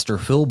host, Pastor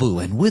Phil Boo,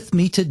 and with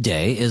me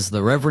today is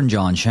the Reverend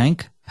John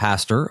Shank,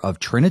 pastor of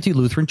Trinity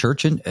Lutheran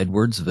Church in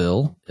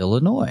Edwardsville,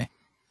 Illinois.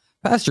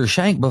 Pastor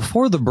Shank,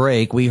 before the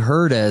break, we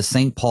heard as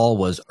St. Paul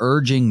was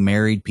urging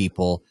married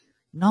people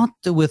not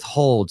to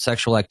withhold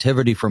sexual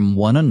activity from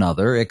one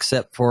another,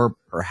 except for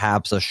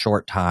perhaps a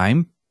short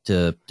time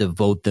to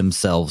devote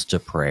themselves to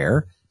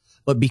prayer.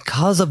 But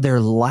because of their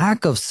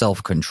lack of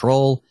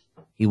self-control,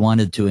 he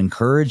wanted to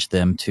encourage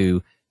them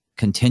to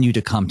continue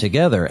to come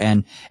together.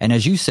 And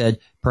as you said,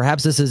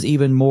 perhaps this is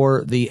even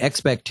more the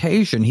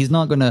expectation. He's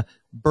not going to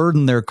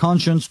burden their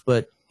conscience,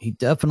 but he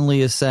definitely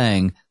is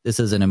saying this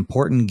is an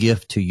important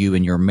gift to you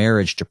in your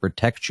marriage to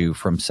protect you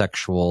from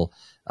sexual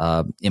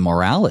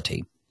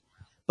immorality.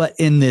 But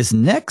in this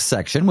next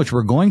section, which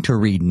we're going to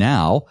read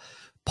now,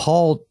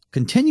 Paul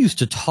continues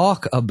to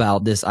talk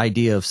about this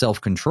idea of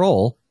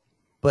self-control,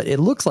 but it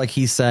looks like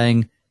he's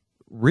saying,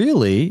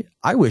 really,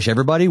 I wish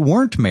everybody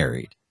weren't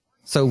married.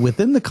 So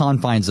within the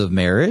confines of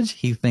marriage,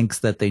 he thinks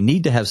that they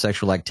need to have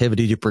sexual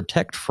activity to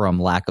protect from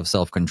lack of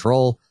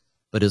self-control,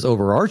 but his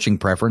overarching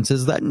preference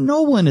is that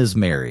no one is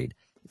married.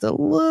 It's a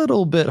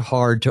little bit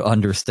hard to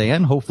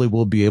understand. Hopefully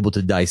we'll be able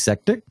to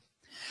dissect it.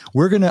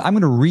 I'm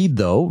going to read,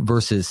 though,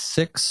 verses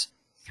 6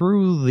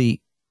 through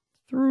the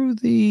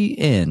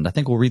end. I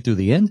think we'll read through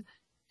the end,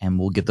 and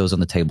we'll get those on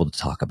the table to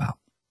talk about.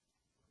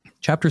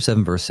 Chapter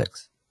 7, verse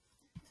 6.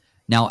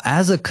 Now,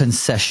 as a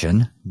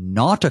concession,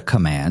 not a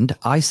command,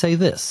 I say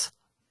this.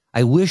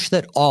 I wish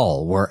that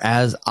all were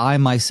as I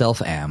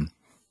myself am,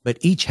 but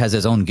each has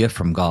his own gift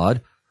from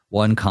God,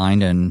 one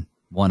kind and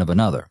one of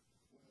another.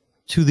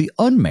 To the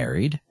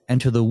unmarried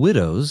and to the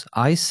widows,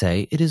 I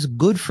say it is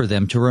good for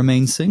them to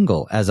remain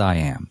single, as I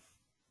am.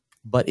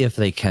 But if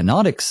they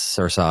cannot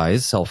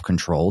exercise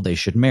self-control, they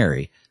should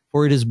marry,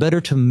 for it is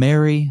better to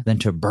marry than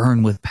to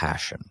burn with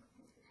passion.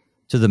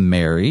 To the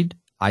married,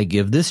 I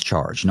give this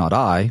charge, not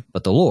I,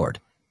 but the Lord.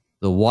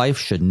 The wife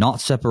should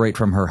not separate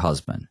from her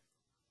husband.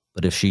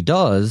 But if she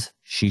does,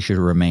 she should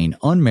remain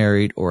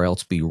unmarried or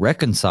else be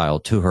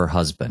reconciled to her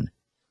husband.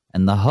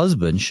 And the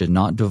husband should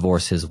not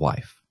divorce his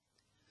wife.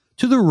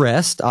 To the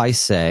rest I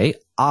say,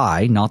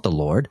 I, not the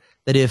Lord,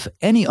 that if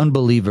any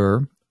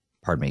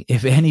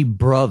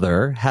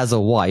brother has a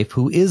wife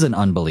who is an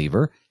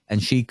unbeliever,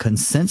 and she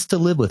consents to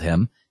live with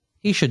him,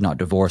 he should not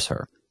divorce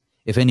her.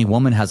 If any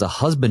woman has a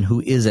husband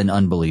who is an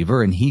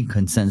unbeliever, and he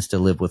consents to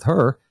live with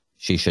her,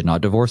 she should not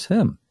divorce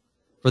him.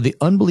 For the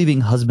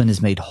unbelieving husband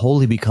is made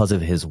holy because of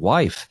his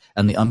wife,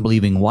 and the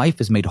unbelieving wife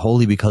is made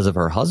holy because of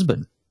her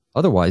husband.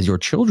 Otherwise your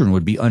children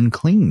would be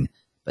unclean,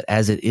 but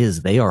as it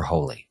is, they are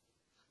holy.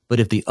 But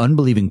if the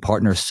unbelieving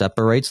partner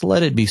separates,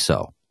 let it be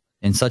so.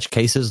 In such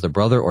cases, the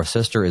brother or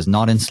sister is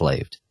not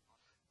enslaved.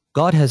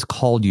 God has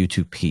called you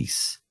to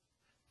peace.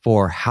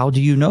 For how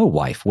do you know,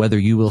 wife, whether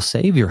you will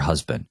save your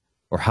husband?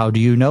 Or how do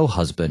you know,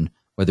 husband,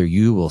 whether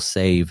you will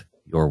save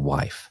your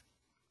wife?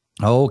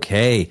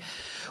 Okay.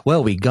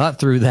 Well, we got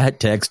through that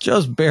text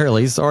just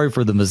barely. Sorry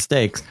for the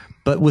mistakes.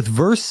 But with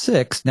verse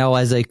 6, now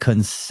as a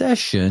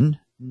concession,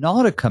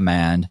 not a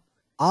command,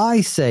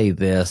 I say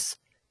this,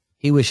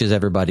 he wishes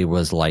everybody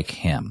was like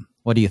him.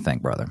 What do you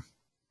think, brother?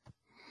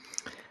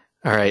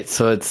 All right.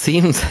 So it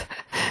seems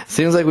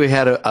like we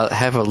had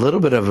have a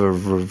little bit of a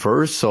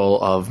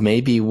reversal of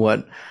maybe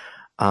what,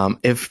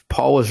 if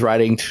Paul was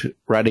writing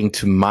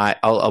to my,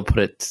 I'll put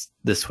it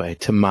this way,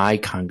 to my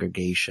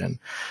congregation,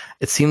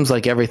 it seems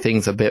like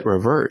everything's a bit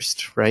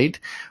reversed, right?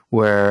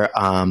 Where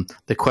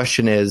the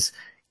question is,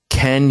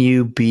 can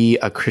you be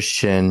a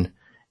Christian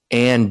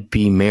and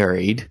be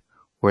married?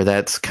 Where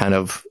that's kind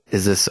of,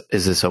 is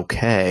this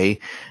okay?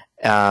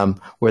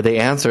 Where he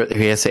has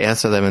to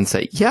answer them and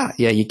say, yeah,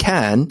 you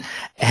can.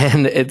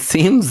 And it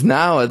seems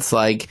now it's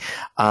like,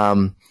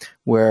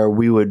 where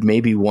we would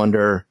maybe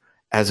wonder,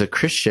 as a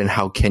Christian,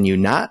 how can you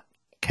not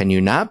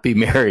be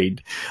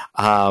married?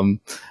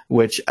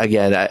 Which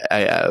again,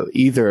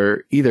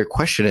 either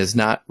question is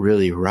not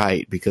really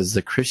right, because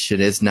the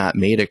Christian is not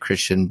made a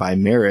Christian by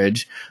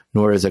marriage,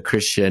 nor is a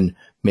Christian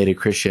made a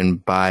Christian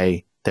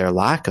by their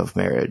lack of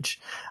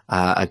marriage.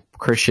 A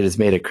Christian is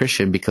made a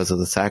Christian because of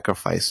the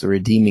sacrifice, the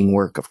redeeming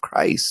work of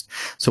Christ.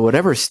 So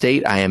whatever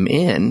state I am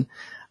in,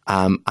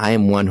 I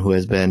am one who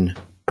has been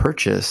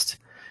purchased.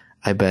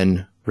 I've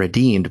been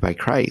redeemed by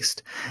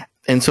Christ.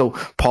 And so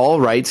Paul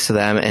writes to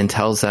them and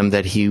tells them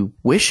that he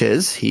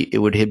wishes it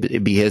would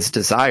be his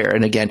desire.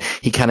 And again,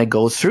 he kind of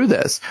goes through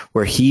this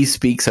where he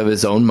speaks of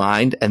his own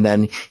mind, and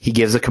then he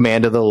gives a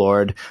command of the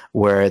Lord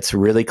where it's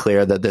really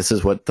clear that this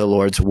is what the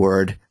Lord's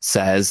word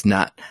says,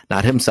 not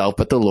himself,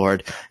 but the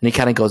Lord. And he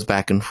kind of goes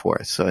back and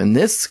forth. So in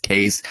this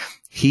case,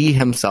 he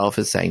himself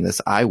is saying this,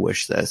 I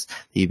wish this,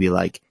 that you'd be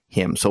like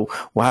him. So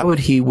why would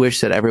he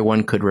wish that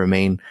everyone could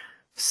remain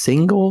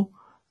single?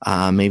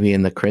 Maybe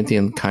in the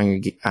Corinthian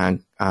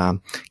congregation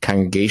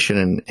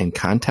and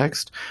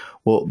context.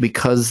 Well,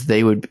 because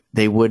they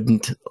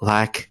wouldn't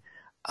lack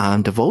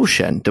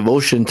devotion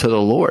to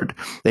the Lord.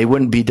 They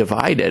wouldn't be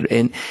divided.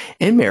 And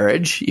in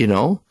marriage,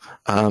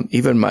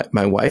 even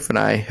my wife and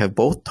I have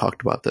both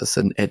talked about this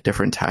at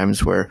different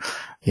times where,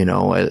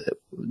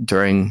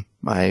 during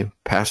my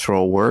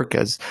pastoral work,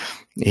 as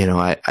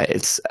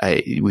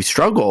we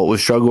struggle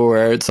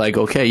where it's like,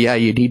 okay, yeah,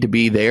 you need to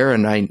be there,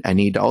 and I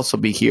need to also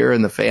be here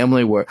in the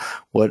family.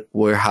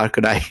 How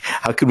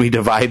could we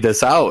divide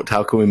this out?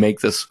 How can we make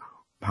this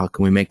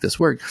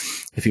work?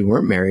 If you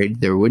weren't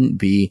married, there wouldn't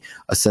be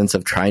a sense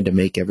of trying to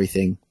make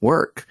everything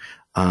work.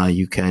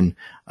 You can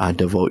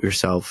devote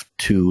yourself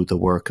to the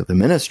work of the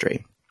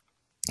ministry.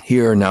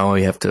 Here now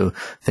we have to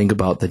think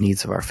about the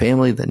needs of our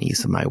family, the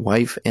needs of my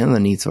wife, and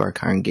the needs of our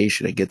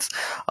congregation. It gets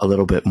a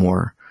little bit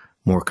more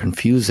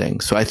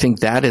confusing. So I think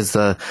that is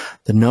the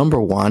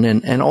number one.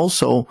 And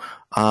also,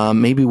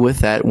 maybe with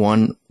that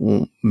one,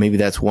 maybe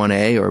that's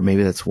 1A or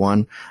maybe that's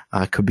 1,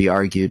 could be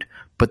argued.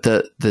 But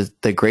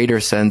the greater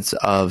sense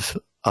of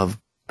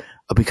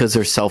because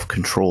they're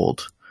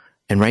self-controlled.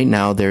 And right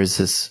now there's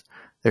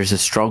a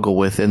struggle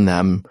within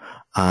them.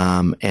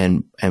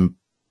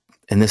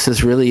 And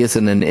this really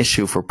isn't an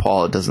issue for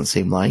Paul, it doesn't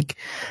seem like.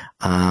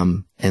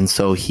 And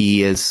so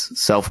he is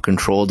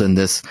self-controlled in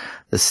this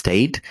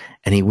state,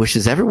 and he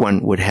wishes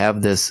everyone would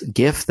have this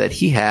gift that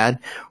he had,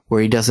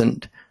 where he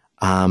doesn't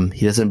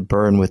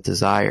burn with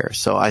desire.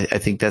 So I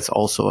think that's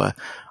also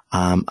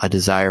a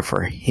desire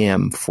for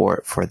him,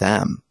 for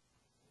them.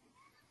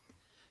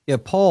 Yeah,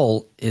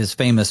 Paul is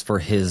famous for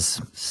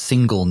his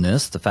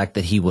singleness, the fact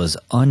that he was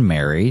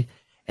unmarried,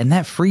 and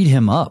that freed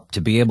him up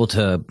to be able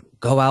to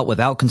go out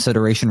without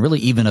consideration, really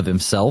even of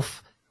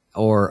himself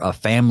or a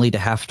family to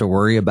have to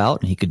worry about.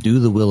 And he could do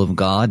the will of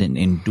God and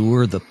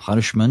endure the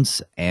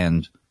punishments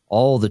and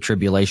all the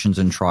tribulations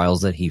and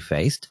trials that he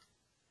faced.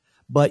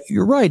 But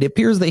you're right, it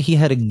appears that he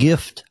had a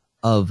gift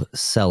of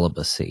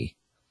celibacy.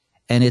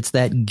 And it's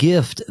that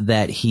gift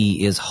that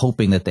he is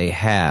hoping that they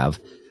have.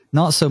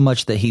 Not so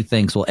much that he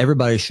thinks, well,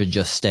 everybody should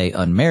just stay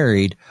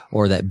unmarried,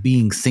 or that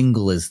being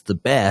single is the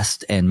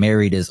best and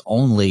married is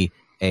only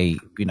a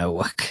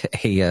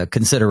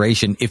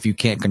consideration if you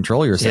can't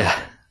control yourself. Yeah,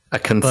 a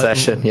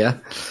concession.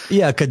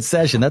 Yeah,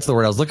 concession. That's the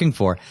word I was looking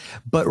for.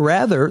 But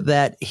rather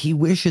that he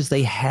wishes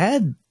they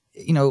had,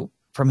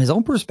 from his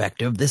own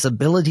perspective, this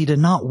ability to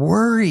not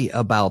worry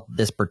about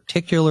this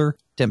particular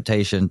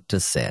temptation to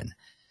sin.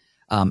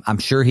 I'm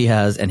sure he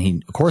has,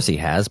 and of course he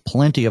has,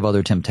 plenty of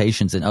other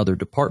temptations in other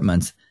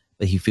departments,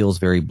 but he feels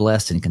very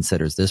blessed and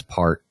considers this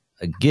part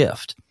a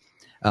gift.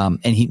 And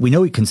we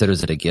know he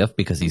considers it a gift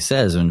because he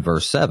says in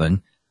verse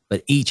 7,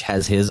 but each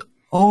has his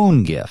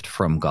own gift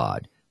from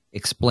God,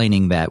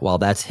 explaining that while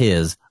that's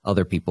his,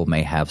 other people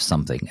may have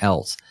something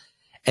else.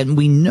 And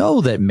we know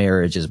that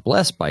marriage is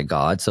blessed by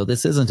God, so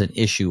this isn't an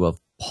issue of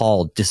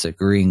Paul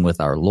disagreeing with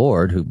our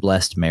Lord, who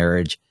blessed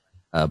marriage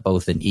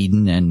both in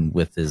Eden and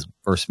with his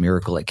first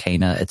miracle at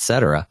Cana,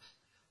 etc.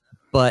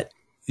 But,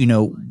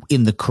 in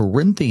the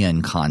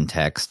Corinthian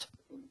context,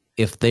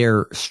 if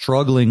they're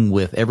struggling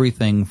with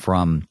everything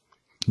from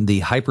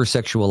the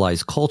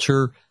hypersexualized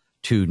culture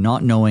to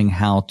not knowing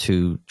how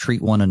to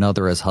treat one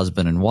another as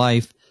husband and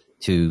wife,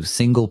 to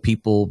single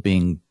people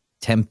being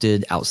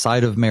tempted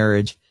outside of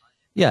marriage,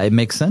 yeah, it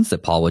makes sense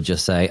that Paul would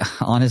just say,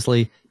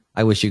 honestly,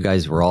 I wish you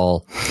guys were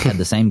all had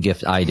the same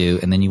gift I do,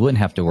 and then you wouldn't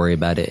have to worry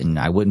about it, and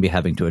I wouldn't be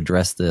having to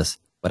address this.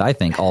 But I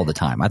think all the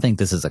time. I think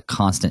this is a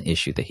constant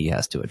issue that he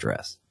has to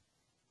address.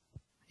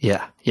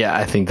 Yeah,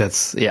 I think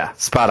that's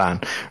spot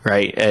on,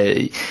 right?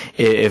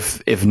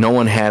 If no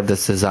one had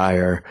this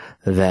desire,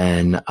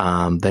 then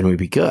we'd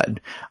be good.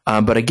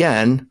 But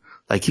again,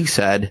 like you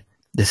said,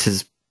 this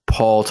is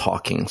Paul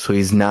talking, so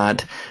he's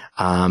not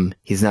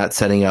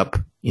setting up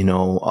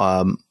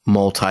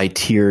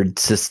multi-tiered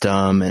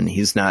system, and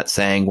he's not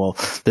saying, well,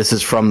 this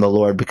is from the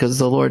Lord, because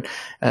the Lord,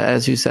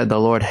 as you said, the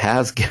Lord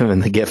has given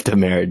the gift of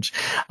marriage.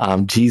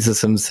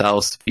 Jesus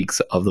himself speaks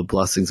of the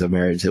blessings of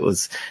marriage. It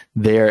was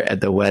there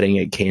at the wedding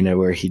at Cana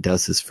where he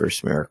does his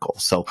first miracle.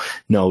 So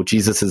no,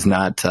 Jesus is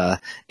not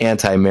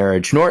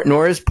anti-marriage,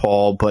 nor is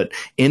Paul, but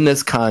in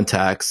this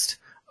context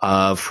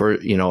of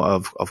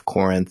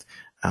Corinth,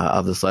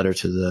 of this letter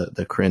to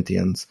the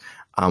Corinthians,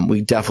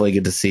 we definitely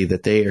get to see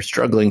that they are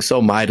struggling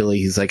so mightily.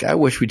 He's like, I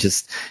wish we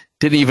just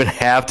didn't even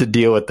have to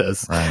deal with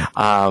this. Right.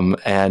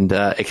 And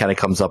it kind of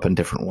comes up in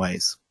different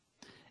ways.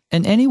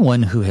 And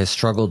anyone who has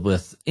struggled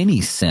with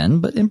any sin,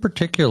 but in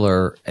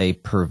particular a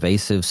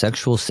pervasive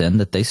sexual sin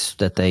that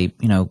they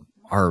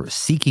are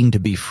seeking to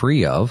be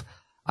free of,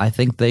 I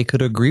think they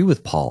could agree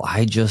with Paul.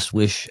 I just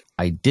wish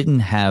I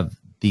didn't have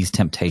these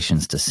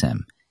temptations to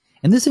sin.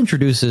 And this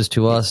introduces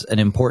to us an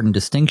important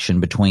distinction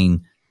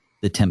between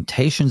the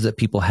temptations that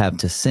people have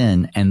to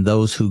sin and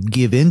those who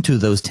give into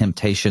those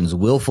temptations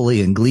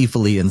willfully and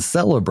gleefully and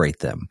celebrate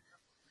them.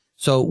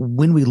 So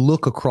when we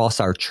look across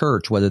our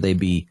church, whether they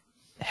be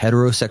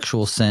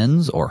heterosexual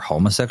sins or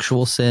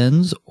homosexual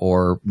sins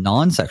or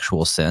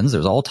non-sexual sins.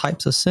 There's all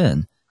types of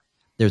sin.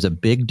 There's a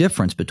big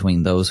difference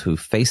between those who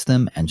face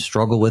them and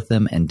struggle with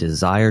them and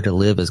desire to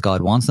live as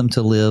God wants them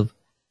to live,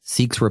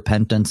 seeks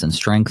repentance and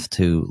strength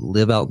to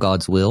live out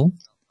God's will,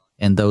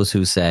 and those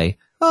who say,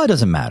 oh, it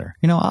doesn't matter.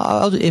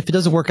 If it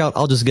doesn't work out,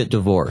 I'll just get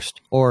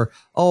divorced. Or,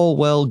 oh,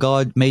 well,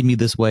 God made me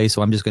this way,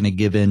 so I'm just going to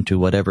give in to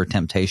whatever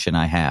temptation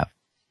I have.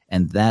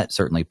 And that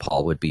certainly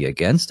Paul would be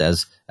against,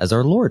 as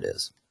our Lord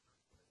is.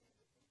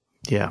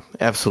 Yeah,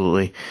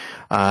 absolutely.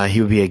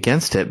 He would be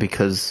against it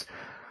because,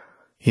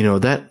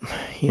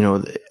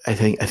 I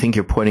think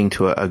you're pointing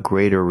to a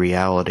greater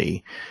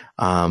reality.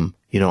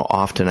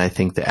 Often I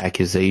think the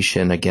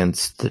accusation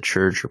against the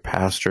church or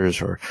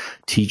pastors or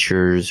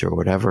teachers or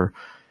whatever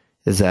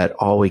is that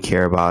all we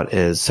care about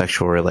is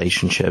sexual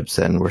relationships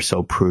and we're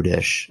so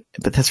prudish.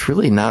 But that's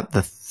really not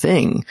the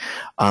thing.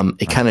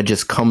 It kind of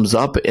just comes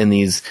up in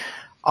these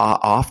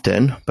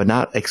often, but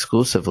not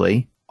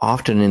exclusively,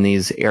 often in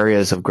these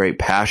areas of great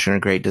passion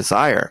and great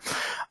desire,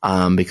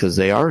 because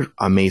they are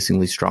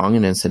amazingly strong,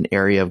 and it's an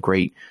area of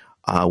great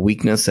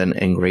weakness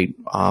and great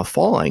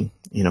falling.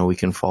 We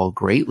can fall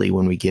greatly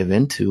when we give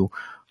into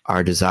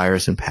our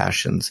desires and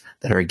passions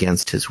that are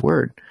against His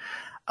word.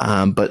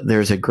 But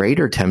there's a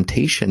greater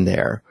temptation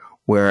there,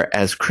 where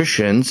as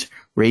Christians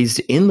raised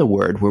in the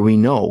word, where we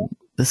know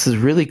this is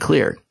really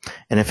clear,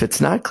 and if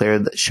it's not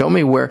clear, show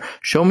me where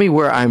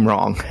I'm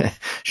wrong.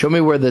 Show me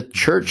where the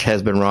church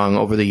has been wrong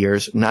over the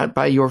years, not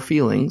by your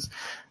feelings,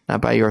 not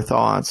by your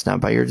thoughts,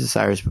 not by your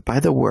desires, but by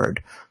the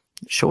word.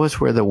 Show us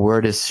where the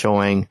word is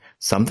showing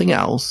something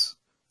else,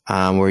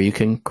 where you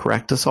can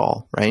correct us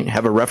all, right?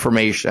 Have a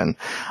reformation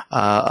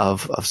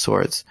of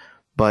sorts.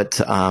 But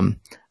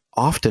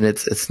often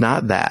it's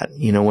not that.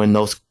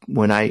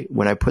 When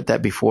I put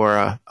that before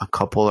a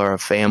couple or a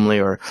family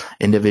or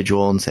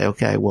individual and say,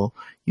 okay, well,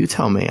 you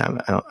tell me,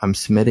 I'm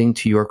submitting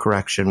to your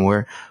correction.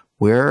 Where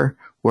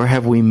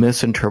have we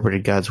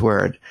misinterpreted God's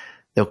word?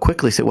 They'll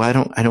quickly say,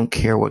 well, I don't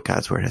care what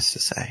God's word has to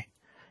say.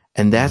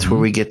 And that's where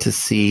we get to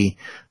see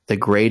the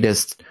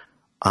greatest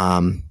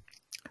hardship,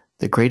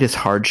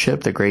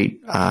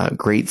 the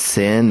great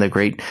sin, the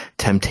great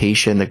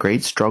temptation, the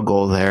great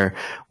struggle there,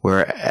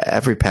 where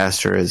every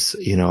pastor is,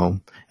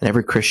 and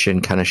every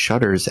Christian kind of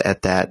shudders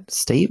at that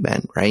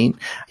statement, right?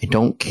 I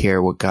don't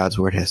care what God's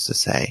word has to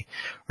say,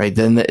 right?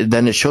 Then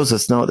it shows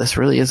us, no, this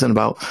really isn't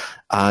about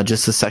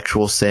just a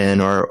sexual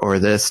sin or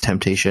this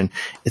temptation.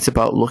 It's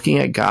about looking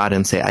at God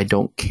and say, I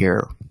don't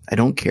care. I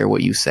don't care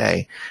what you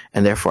say,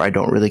 and therefore I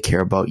don't really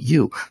care about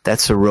you.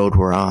 That's the road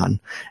we're on.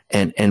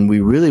 And we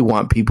really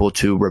want people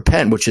to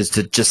repent, which is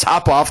to just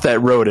hop off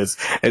that road as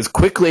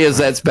quickly as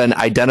that's been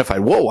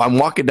identified. Whoa, I'm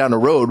walking down a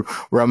road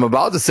where I'm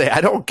about to say,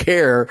 I don't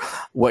care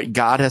what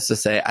God has to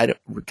say.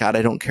 God,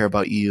 I don't care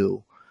about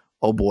you.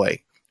 Oh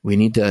boy. We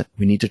need to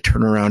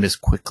turn around as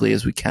quickly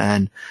as we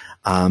can,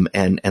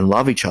 and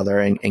love each other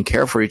and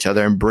care for each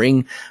other and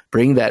bring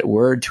that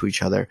word to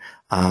each other,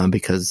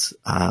 because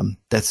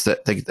that's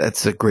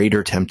the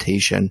greater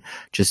temptation,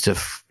 just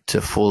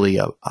to fully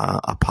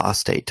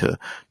apostate, to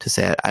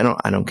say, I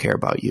don't care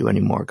about you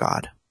anymore,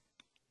 God.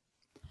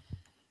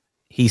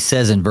 He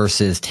says in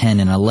verses 10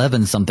 and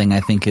 11 something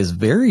I think is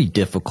very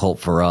difficult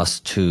for us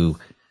to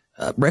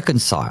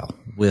reconcile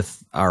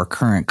with our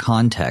current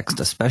context,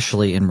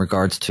 especially in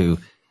regards to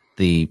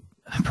the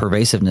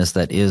pervasiveness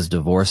that is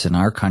divorce in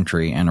our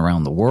country and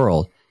around the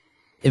world.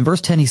 In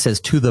verse 10, he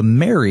says, to the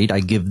married, I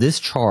give this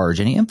charge.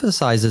 And he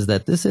emphasizes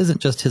that this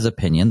isn't just his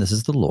opinion. This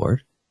is the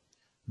Lord.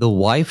 The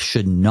wife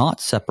should not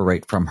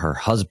separate from her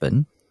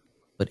husband,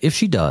 but if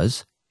she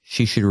does,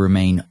 she should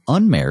remain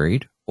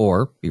unmarried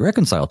or be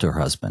reconciled to her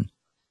husband.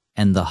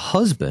 And the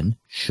husband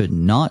should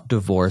not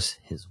divorce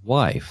his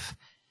wife.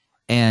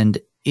 And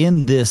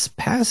in this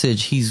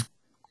passage, he's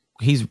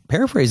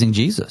paraphrasing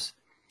Jesus.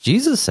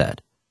 Jesus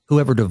said,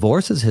 whoever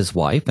divorces his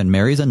wife and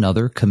marries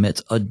another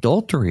commits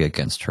adultery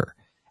against her.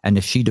 And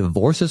if she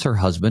divorces her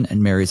husband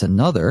and marries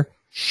another,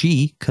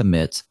 she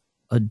commits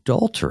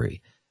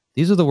adultery.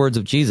 These are the words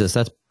of Jesus.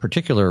 That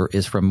particular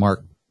is from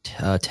Mark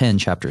 10,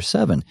 chapter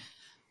 7.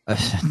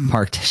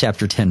 Mark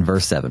chapter 10,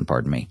 verse 7,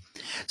 pardon me.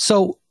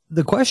 So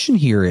the question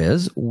here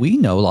is, we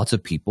know lots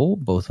of people,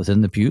 both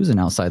within the pews and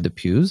outside the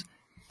pews,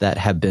 that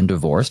have been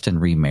divorced and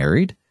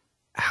remarried.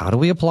 How do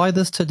we apply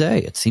this today?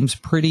 It seems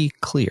pretty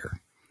clear.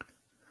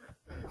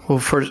 Well,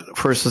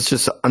 first, let's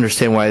just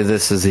understand why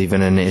this is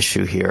even an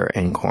issue here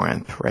in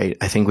Corinth, right?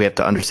 I think we have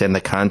to understand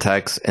the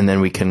context, and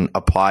then we can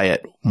apply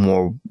it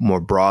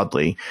more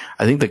broadly.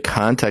 I think the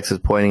context is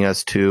pointing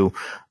us to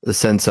the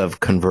sense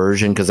of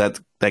conversion, because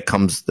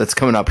that's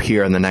coming up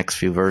here in the next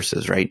few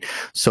verses, right?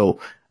 So,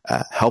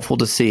 helpful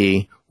to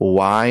see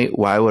why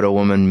would a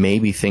woman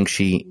maybe think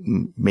she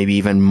maybe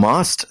even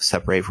must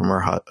separate from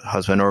her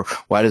husband, or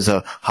why does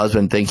a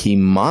husband think he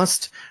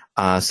must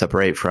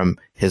separate from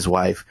his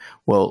wife.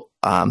 Well,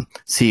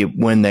 see,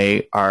 when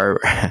they are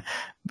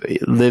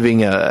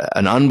living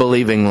an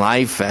unbelieving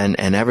life and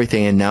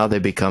everything, and now they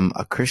become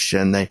a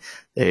Christian, they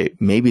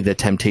maybe the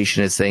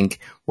temptation is think,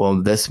 well,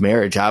 this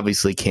marriage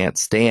obviously can't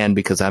stand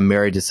because I'm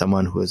married to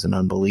someone who is an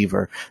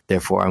unbeliever.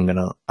 Therefore, I'm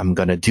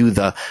gonna do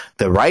the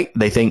right.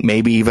 They think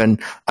maybe even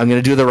I'm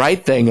gonna do the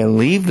right thing and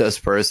leave this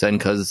person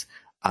because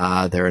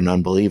they're an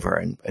unbeliever.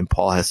 And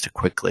Paul has to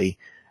quickly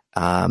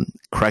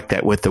correct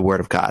that with the word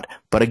of God.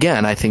 But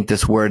again, I think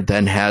this word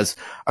then has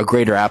a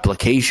greater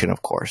application,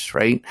 of course,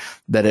 right?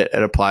 That it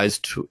applies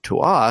to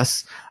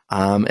us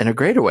in a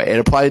greater way. It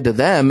applied to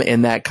them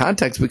in that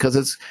context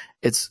because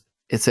it's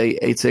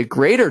a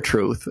greater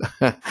truth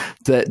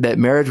that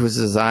marriage was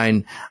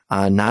designed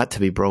not to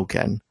be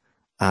broken.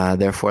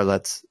 Therefore,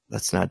 let's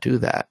not do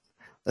that.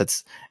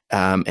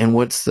 And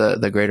what's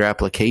the greater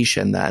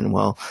application then?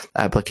 Well,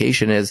 the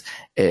application is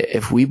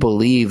if we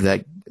believe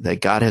that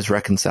God has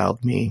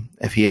reconciled me,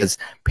 if he has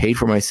paid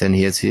for my sin,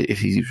 if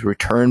he's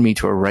returned me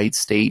to a right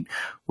state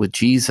with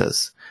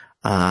Jesus,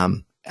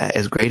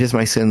 as great as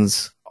my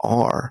sins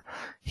are,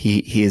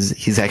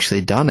 he's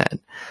actually done it.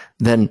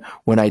 Then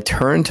when I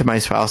turn to my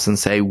spouse and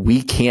say,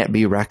 we can't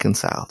be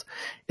reconciled,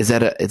 is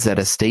that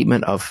a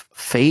statement of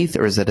faith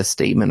or is it a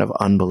statement of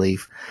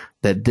unbelief?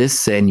 That this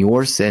sin,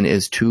 your sin,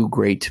 is too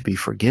great to be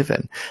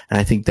forgiven. And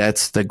I think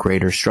that's the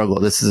greater struggle.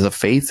 This is a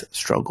faith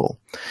struggle.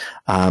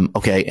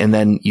 Okay. And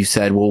then you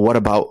said, well, what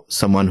about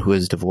someone who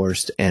is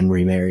divorced and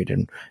remarried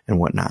and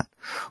whatnot?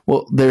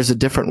 Well, there's a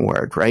different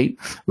word, right?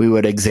 We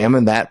would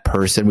examine that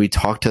person. We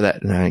talk to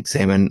that, and I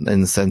examine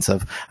in the sense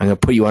of, I'm going to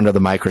put you under the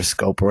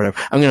microscope or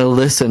whatever. I'm going to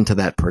listen to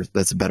that person.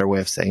 That's a better way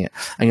of saying it.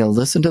 I'm going to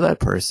listen to that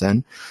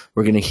person.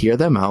 We're going to hear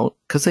them out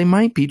because they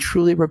might be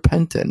truly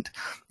repentant.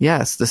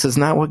 Yes, this is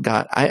not what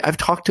God, I've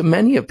talked to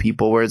many of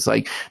people where it's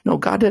like, no,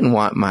 God didn't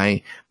want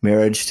my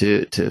marriage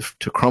to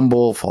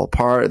crumble, fall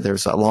apart.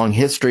 There's a long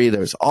history.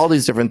 There's all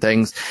these different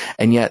things.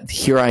 And yet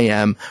here I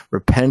am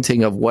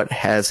repenting of what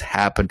has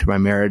happened to my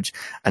marriage.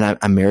 And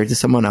I'm married to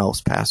someone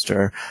else,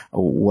 Pastor.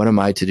 What am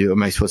I to do?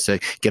 Am I supposed to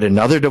get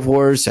another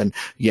divorce and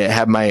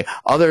have my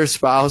other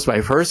spouse,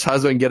 my first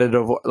husband, get a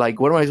divorce? Like,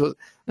 what am I supposed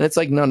to? And it's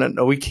like,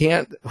 no, we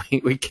can't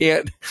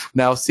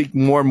now seek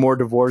more and more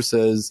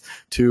divorces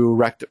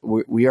to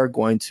we are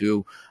going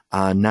to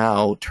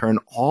now turn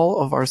all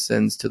of our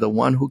sins to the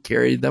one who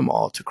carried them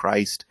all, to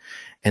Christ,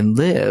 and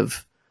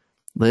live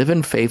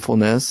in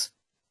faithfulness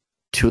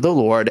to the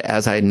Lord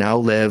as I now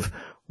live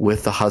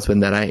with the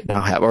husband that I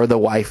now have, or the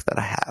wife that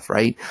I have,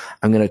 right?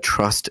 I'm going to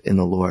trust in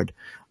the Lord.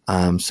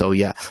 So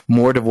yeah,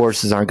 more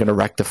divorces aren't going to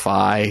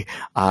rectify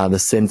the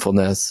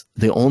sinfulness.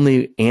 The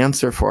only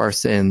answer for our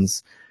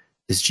sins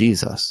is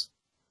Jesus.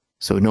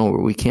 So no,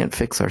 we can't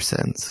fix our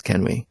sins,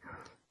 can we?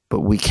 But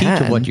we can.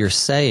 Key to what you're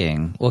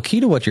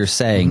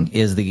saying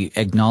is the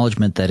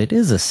acknowledgement that it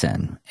is a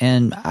sin.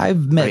 And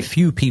I've met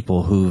few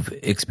people who've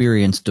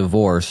experienced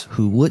divorce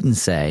who wouldn't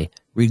say,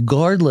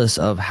 regardless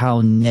of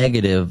how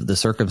negative the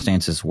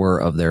circumstances were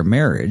of their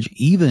marriage,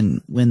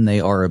 even when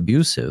they are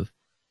abusive,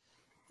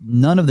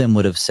 none of them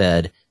would have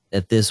said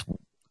that this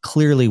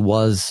clearly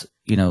was,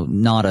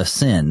 not a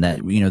sin,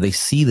 that, they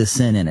see the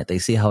sin in it. They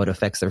see how it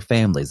affects their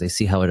families. They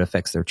see how it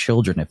affects their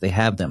children if they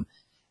have them.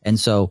 And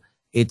so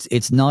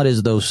it's not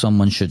as though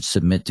someone should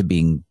submit to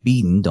being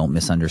beaten. Don't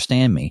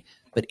misunderstand me.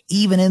 But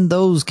even in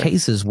those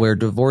cases where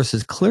divorce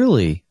is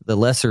clearly the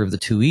lesser of the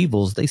two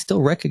evils, they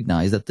still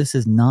recognize that this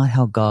is not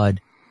how God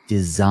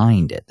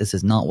designed it. This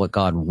is not what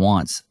God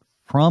wants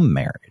from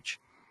marriage.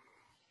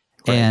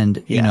 Right. And,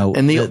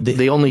 and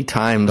the only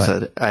times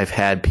that I've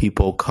had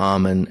people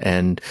come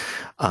and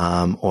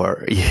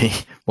or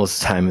most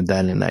of the time,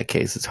 then in that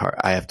case, it's hard.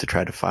 I have to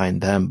try to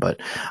find them,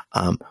 but,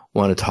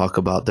 want to talk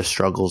about the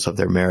struggles of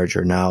their marriage,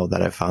 or now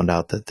that I found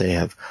out that they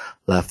have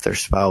left their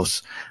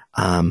spouse.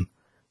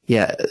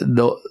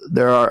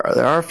 There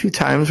are a few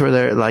times where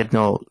they're like,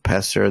 no,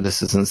 Pastor,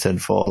 this isn't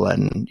sinful.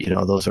 And,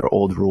 those are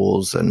old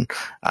rules and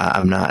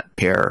I'm not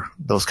here,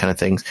 those kind of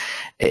things.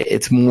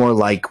 It's more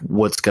like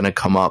what's going to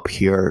come up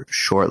here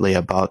shortly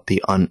about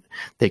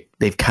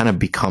they've kind of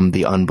become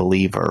the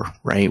unbeliever,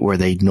 right? Where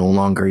they no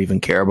longer even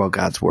care about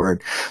God's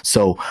word.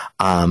 So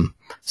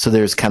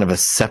there's kind of a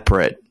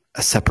separate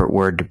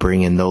word to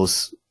bring in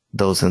those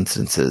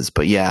instances.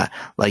 But yeah,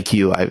 like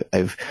you,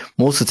 I've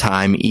most of the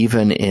time,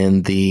 even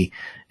in the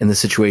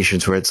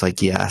situations where it's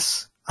like,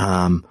 yes,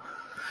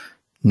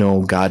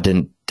 no, God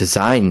didn't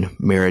design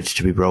marriage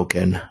to be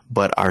broken,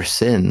 but our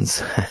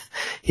sins,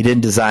 he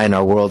didn't design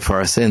our world for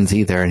our sins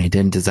either. And he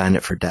didn't design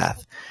it for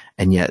death.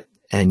 And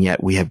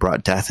yet we have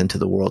brought death into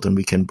the world, and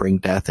we can bring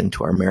death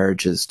into our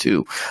marriages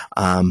too.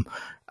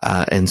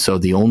 And so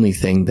the only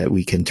thing that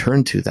we can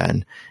turn to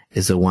then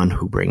is the one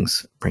who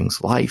brings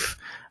life.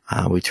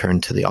 We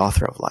turn to the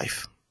author of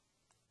life.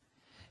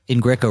 In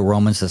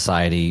Greco-Roman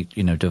society,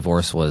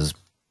 divorce was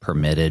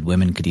permitted.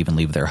 Women could even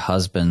leave their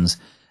husbands.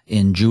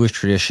 In Jewish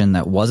tradition,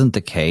 that wasn't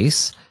the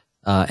case.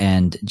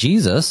 And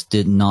Jesus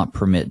did not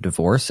permit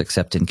divorce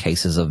except in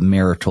cases of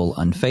marital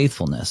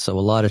unfaithfulness. So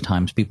a lot of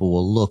times people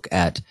will look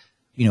at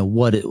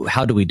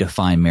how do we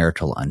define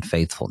marital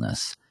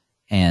unfaithfulness?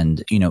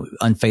 And,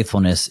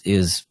 unfaithfulness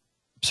is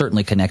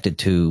certainly connected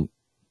to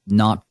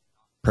not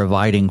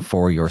providing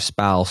for your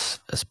spouse,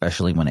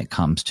 especially when it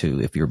comes to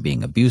if you're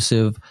being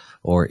abusive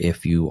or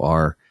if you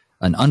are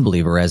an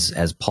unbeliever,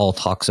 as Paul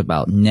talks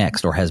about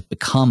next, or has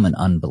become an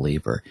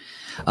unbeliever.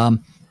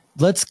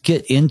 Let's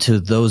get into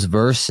those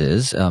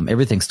verses.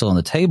 Everything's still on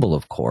the table,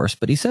 of course,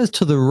 but he says,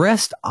 to the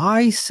rest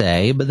I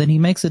say, but then he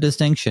makes a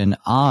distinction,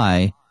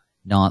 I,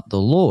 not the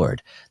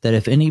Lord, that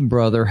if any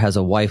brother has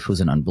a wife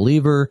who's an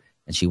unbeliever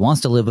and she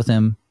wants to live with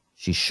him,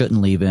 she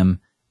shouldn't leave him.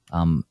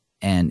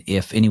 And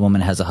if any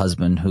woman has a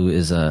husband who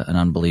is an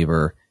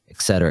unbeliever,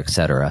 et cetera, et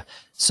cetera.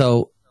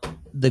 So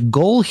the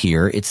goal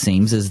here, it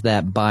seems, is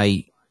that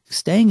by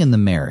staying in the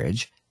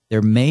marriage,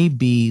 there may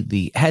be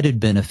the added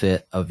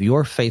benefit of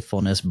your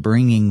faithfulness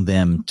bringing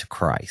them to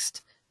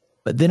Christ.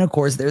 But then, of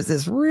course, there's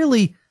this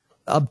really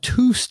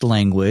obtuse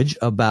language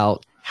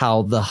about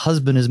how the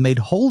husband is made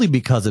holy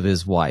because of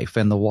his wife,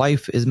 and the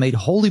wife is made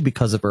holy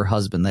because of her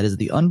husband. That is,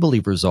 the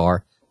unbelievers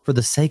are, for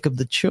the sake of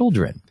the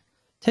children.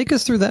 Take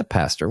us through that,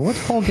 Pastor.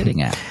 What's Paul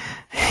getting at?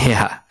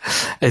 Yeah,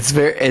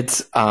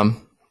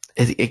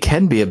 it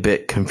can be a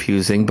bit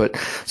confusing, but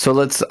so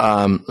let's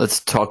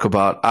talk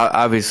about,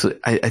 obviously,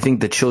 I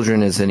think the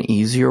children is an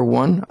easier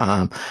one,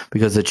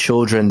 because the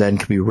children then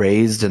can be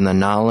raised in the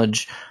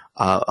knowledge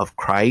of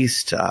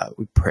Christ,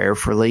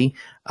 prayerfully,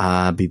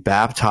 be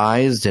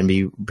baptized and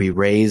be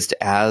raised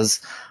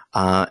as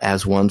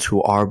ones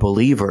who are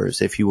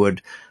believers. If you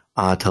would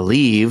to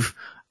leave,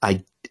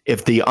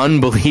 if the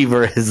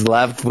unbeliever is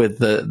left with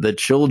the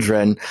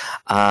children,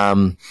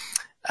 I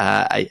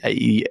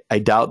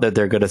doubt that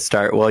they're going to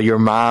start, well, your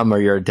mom or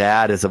your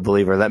dad is a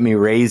believer, let me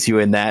raise you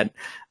in that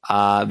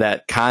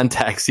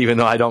context, even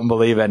though I don't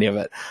believe any of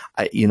it.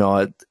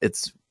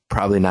 It's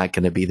probably not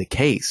going to be the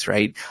case,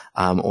 right?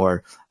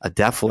 Or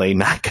definitely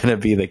not going to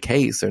be the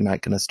case. They're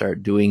not going to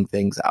start doing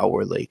things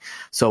outwardly.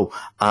 So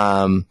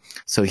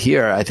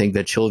here, I think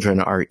the children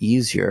are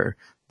easier.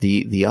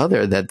 The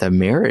other, that the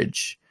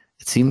marriage,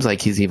 it seems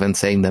like he's even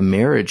saying the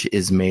marriage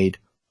is made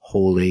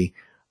holy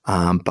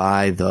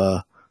by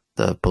the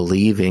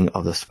believing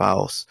of the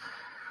spouse.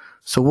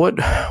 So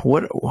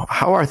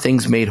how are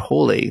things made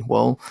holy?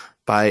 Well,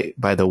 by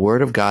the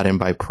word of God and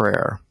by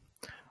prayer.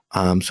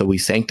 So we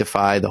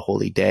sanctify the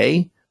holy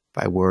day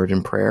by word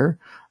and prayer.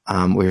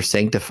 We're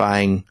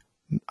sanctifying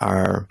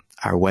our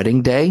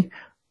wedding day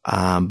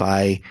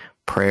by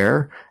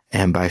prayer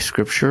and by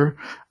scripture.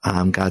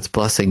 God's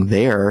blessing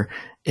there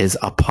is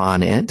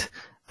upon it.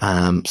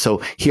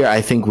 So here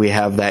I think we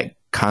have that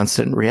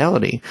constant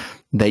reality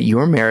that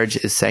your marriage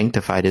is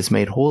sanctified, is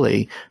made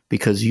holy,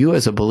 because you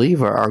as a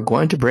believer are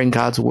going to bring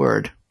God's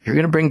word. You're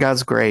going to bring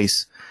God's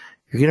grace.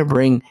 You're going to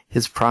bring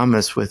his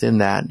promise within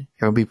that.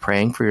 You're going to be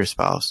praying for your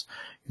spouse.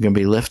 You're going to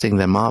be lifting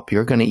them up.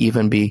 You're going to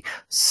even be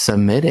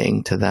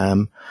submitting to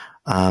them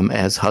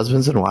as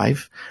husbands and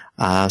wife,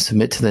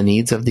 submit to the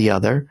needs of the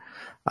other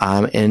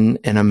in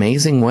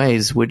amazing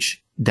ways,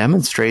 which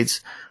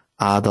demonstrates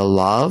the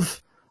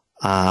love,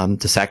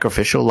 the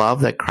sacrificial love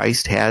that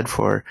Christ had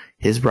for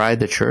his bride,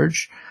 the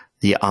church,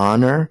 the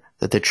honor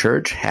that the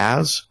church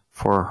has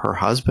for her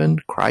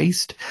husband,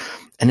 Christ.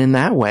 And in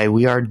that way,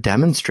 we are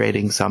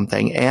demonstrating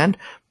something, and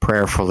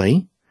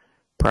prayerfully,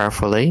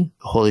 the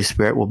Holy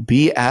Spirit will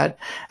be at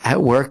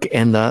work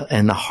in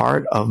the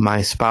heart of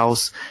my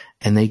spouse,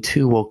 and they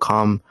too will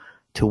come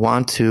to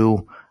want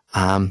to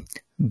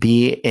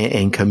be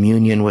in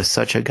communion with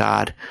such a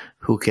God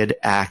who could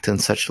act in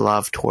such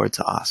love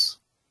towards us.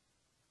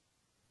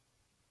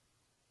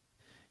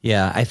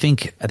 Yeah, I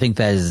think that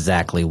is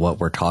exactly what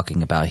we're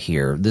talking about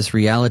here. This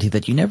reality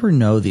that you never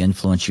know the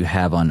influence you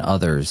have on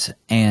others,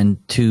 and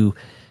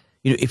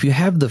if you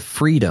have the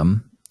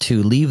freedom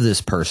to leave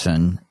this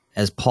person,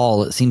 as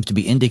Paul it seems to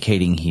be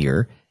indicating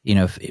here,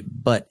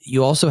 but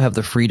you also have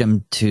the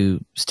freedom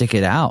to stick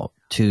it out,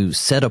 to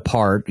set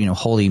apart,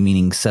 holy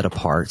meaning set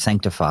apart,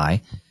 sanctify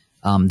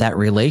that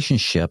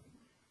relationship.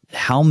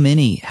 How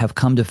many have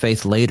come to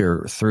faith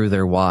later through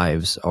their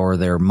wives or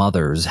their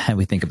mothers? And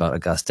we think about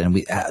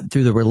Augustine,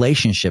 through the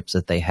relationships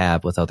that they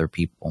have with other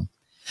people.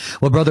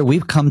 Well, brother,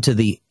 we've come to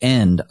the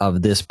end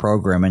of this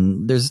program,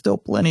 and there's still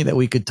plenty that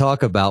we could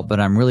talk about, but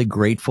I'm really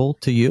grateful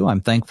to you.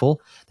 I'm thankful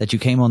that you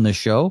came on the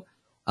show.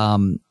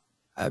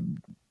 I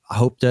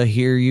hope to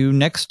hear you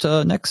next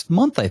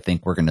month. I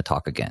think we're going to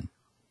talk again.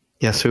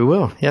 Yes, we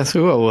will.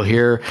 We'll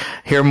hear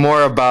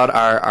more about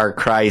our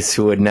Christ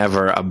who would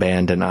never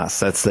abandon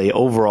us. That's the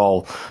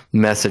overall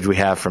message we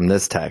have from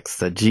this text,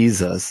 that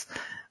Jesus,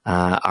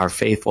 our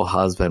faithful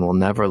husband, will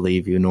never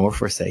leave you nor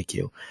forsake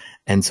you.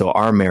 And so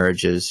our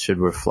marriages should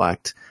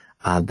reflect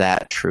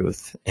that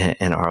truth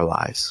in our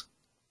lives.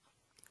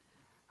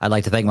 I'd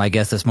like to thank my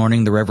guest this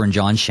morning, the Reverend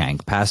John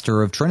Shank,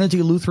 pastor of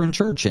Trinity Lutheran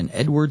Church in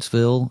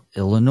Edwardsville,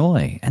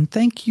 Illinois. And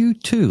thank you,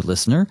 too,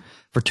 listener,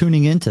 for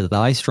tuning in to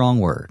Thy Strong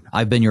Word.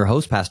 I've been your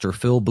host, Pastor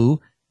Phil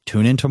Boo.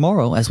 Tune in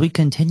tomorrow as we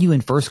continue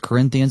in 1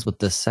 Corinthians with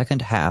the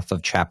second half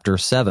of chapter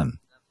 7.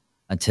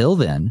 Until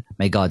then,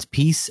 may God's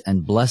peace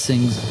and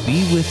blessings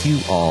be with you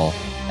all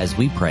as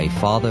we pray,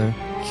 Father,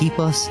 keep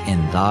us in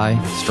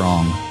thy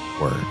strong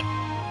word.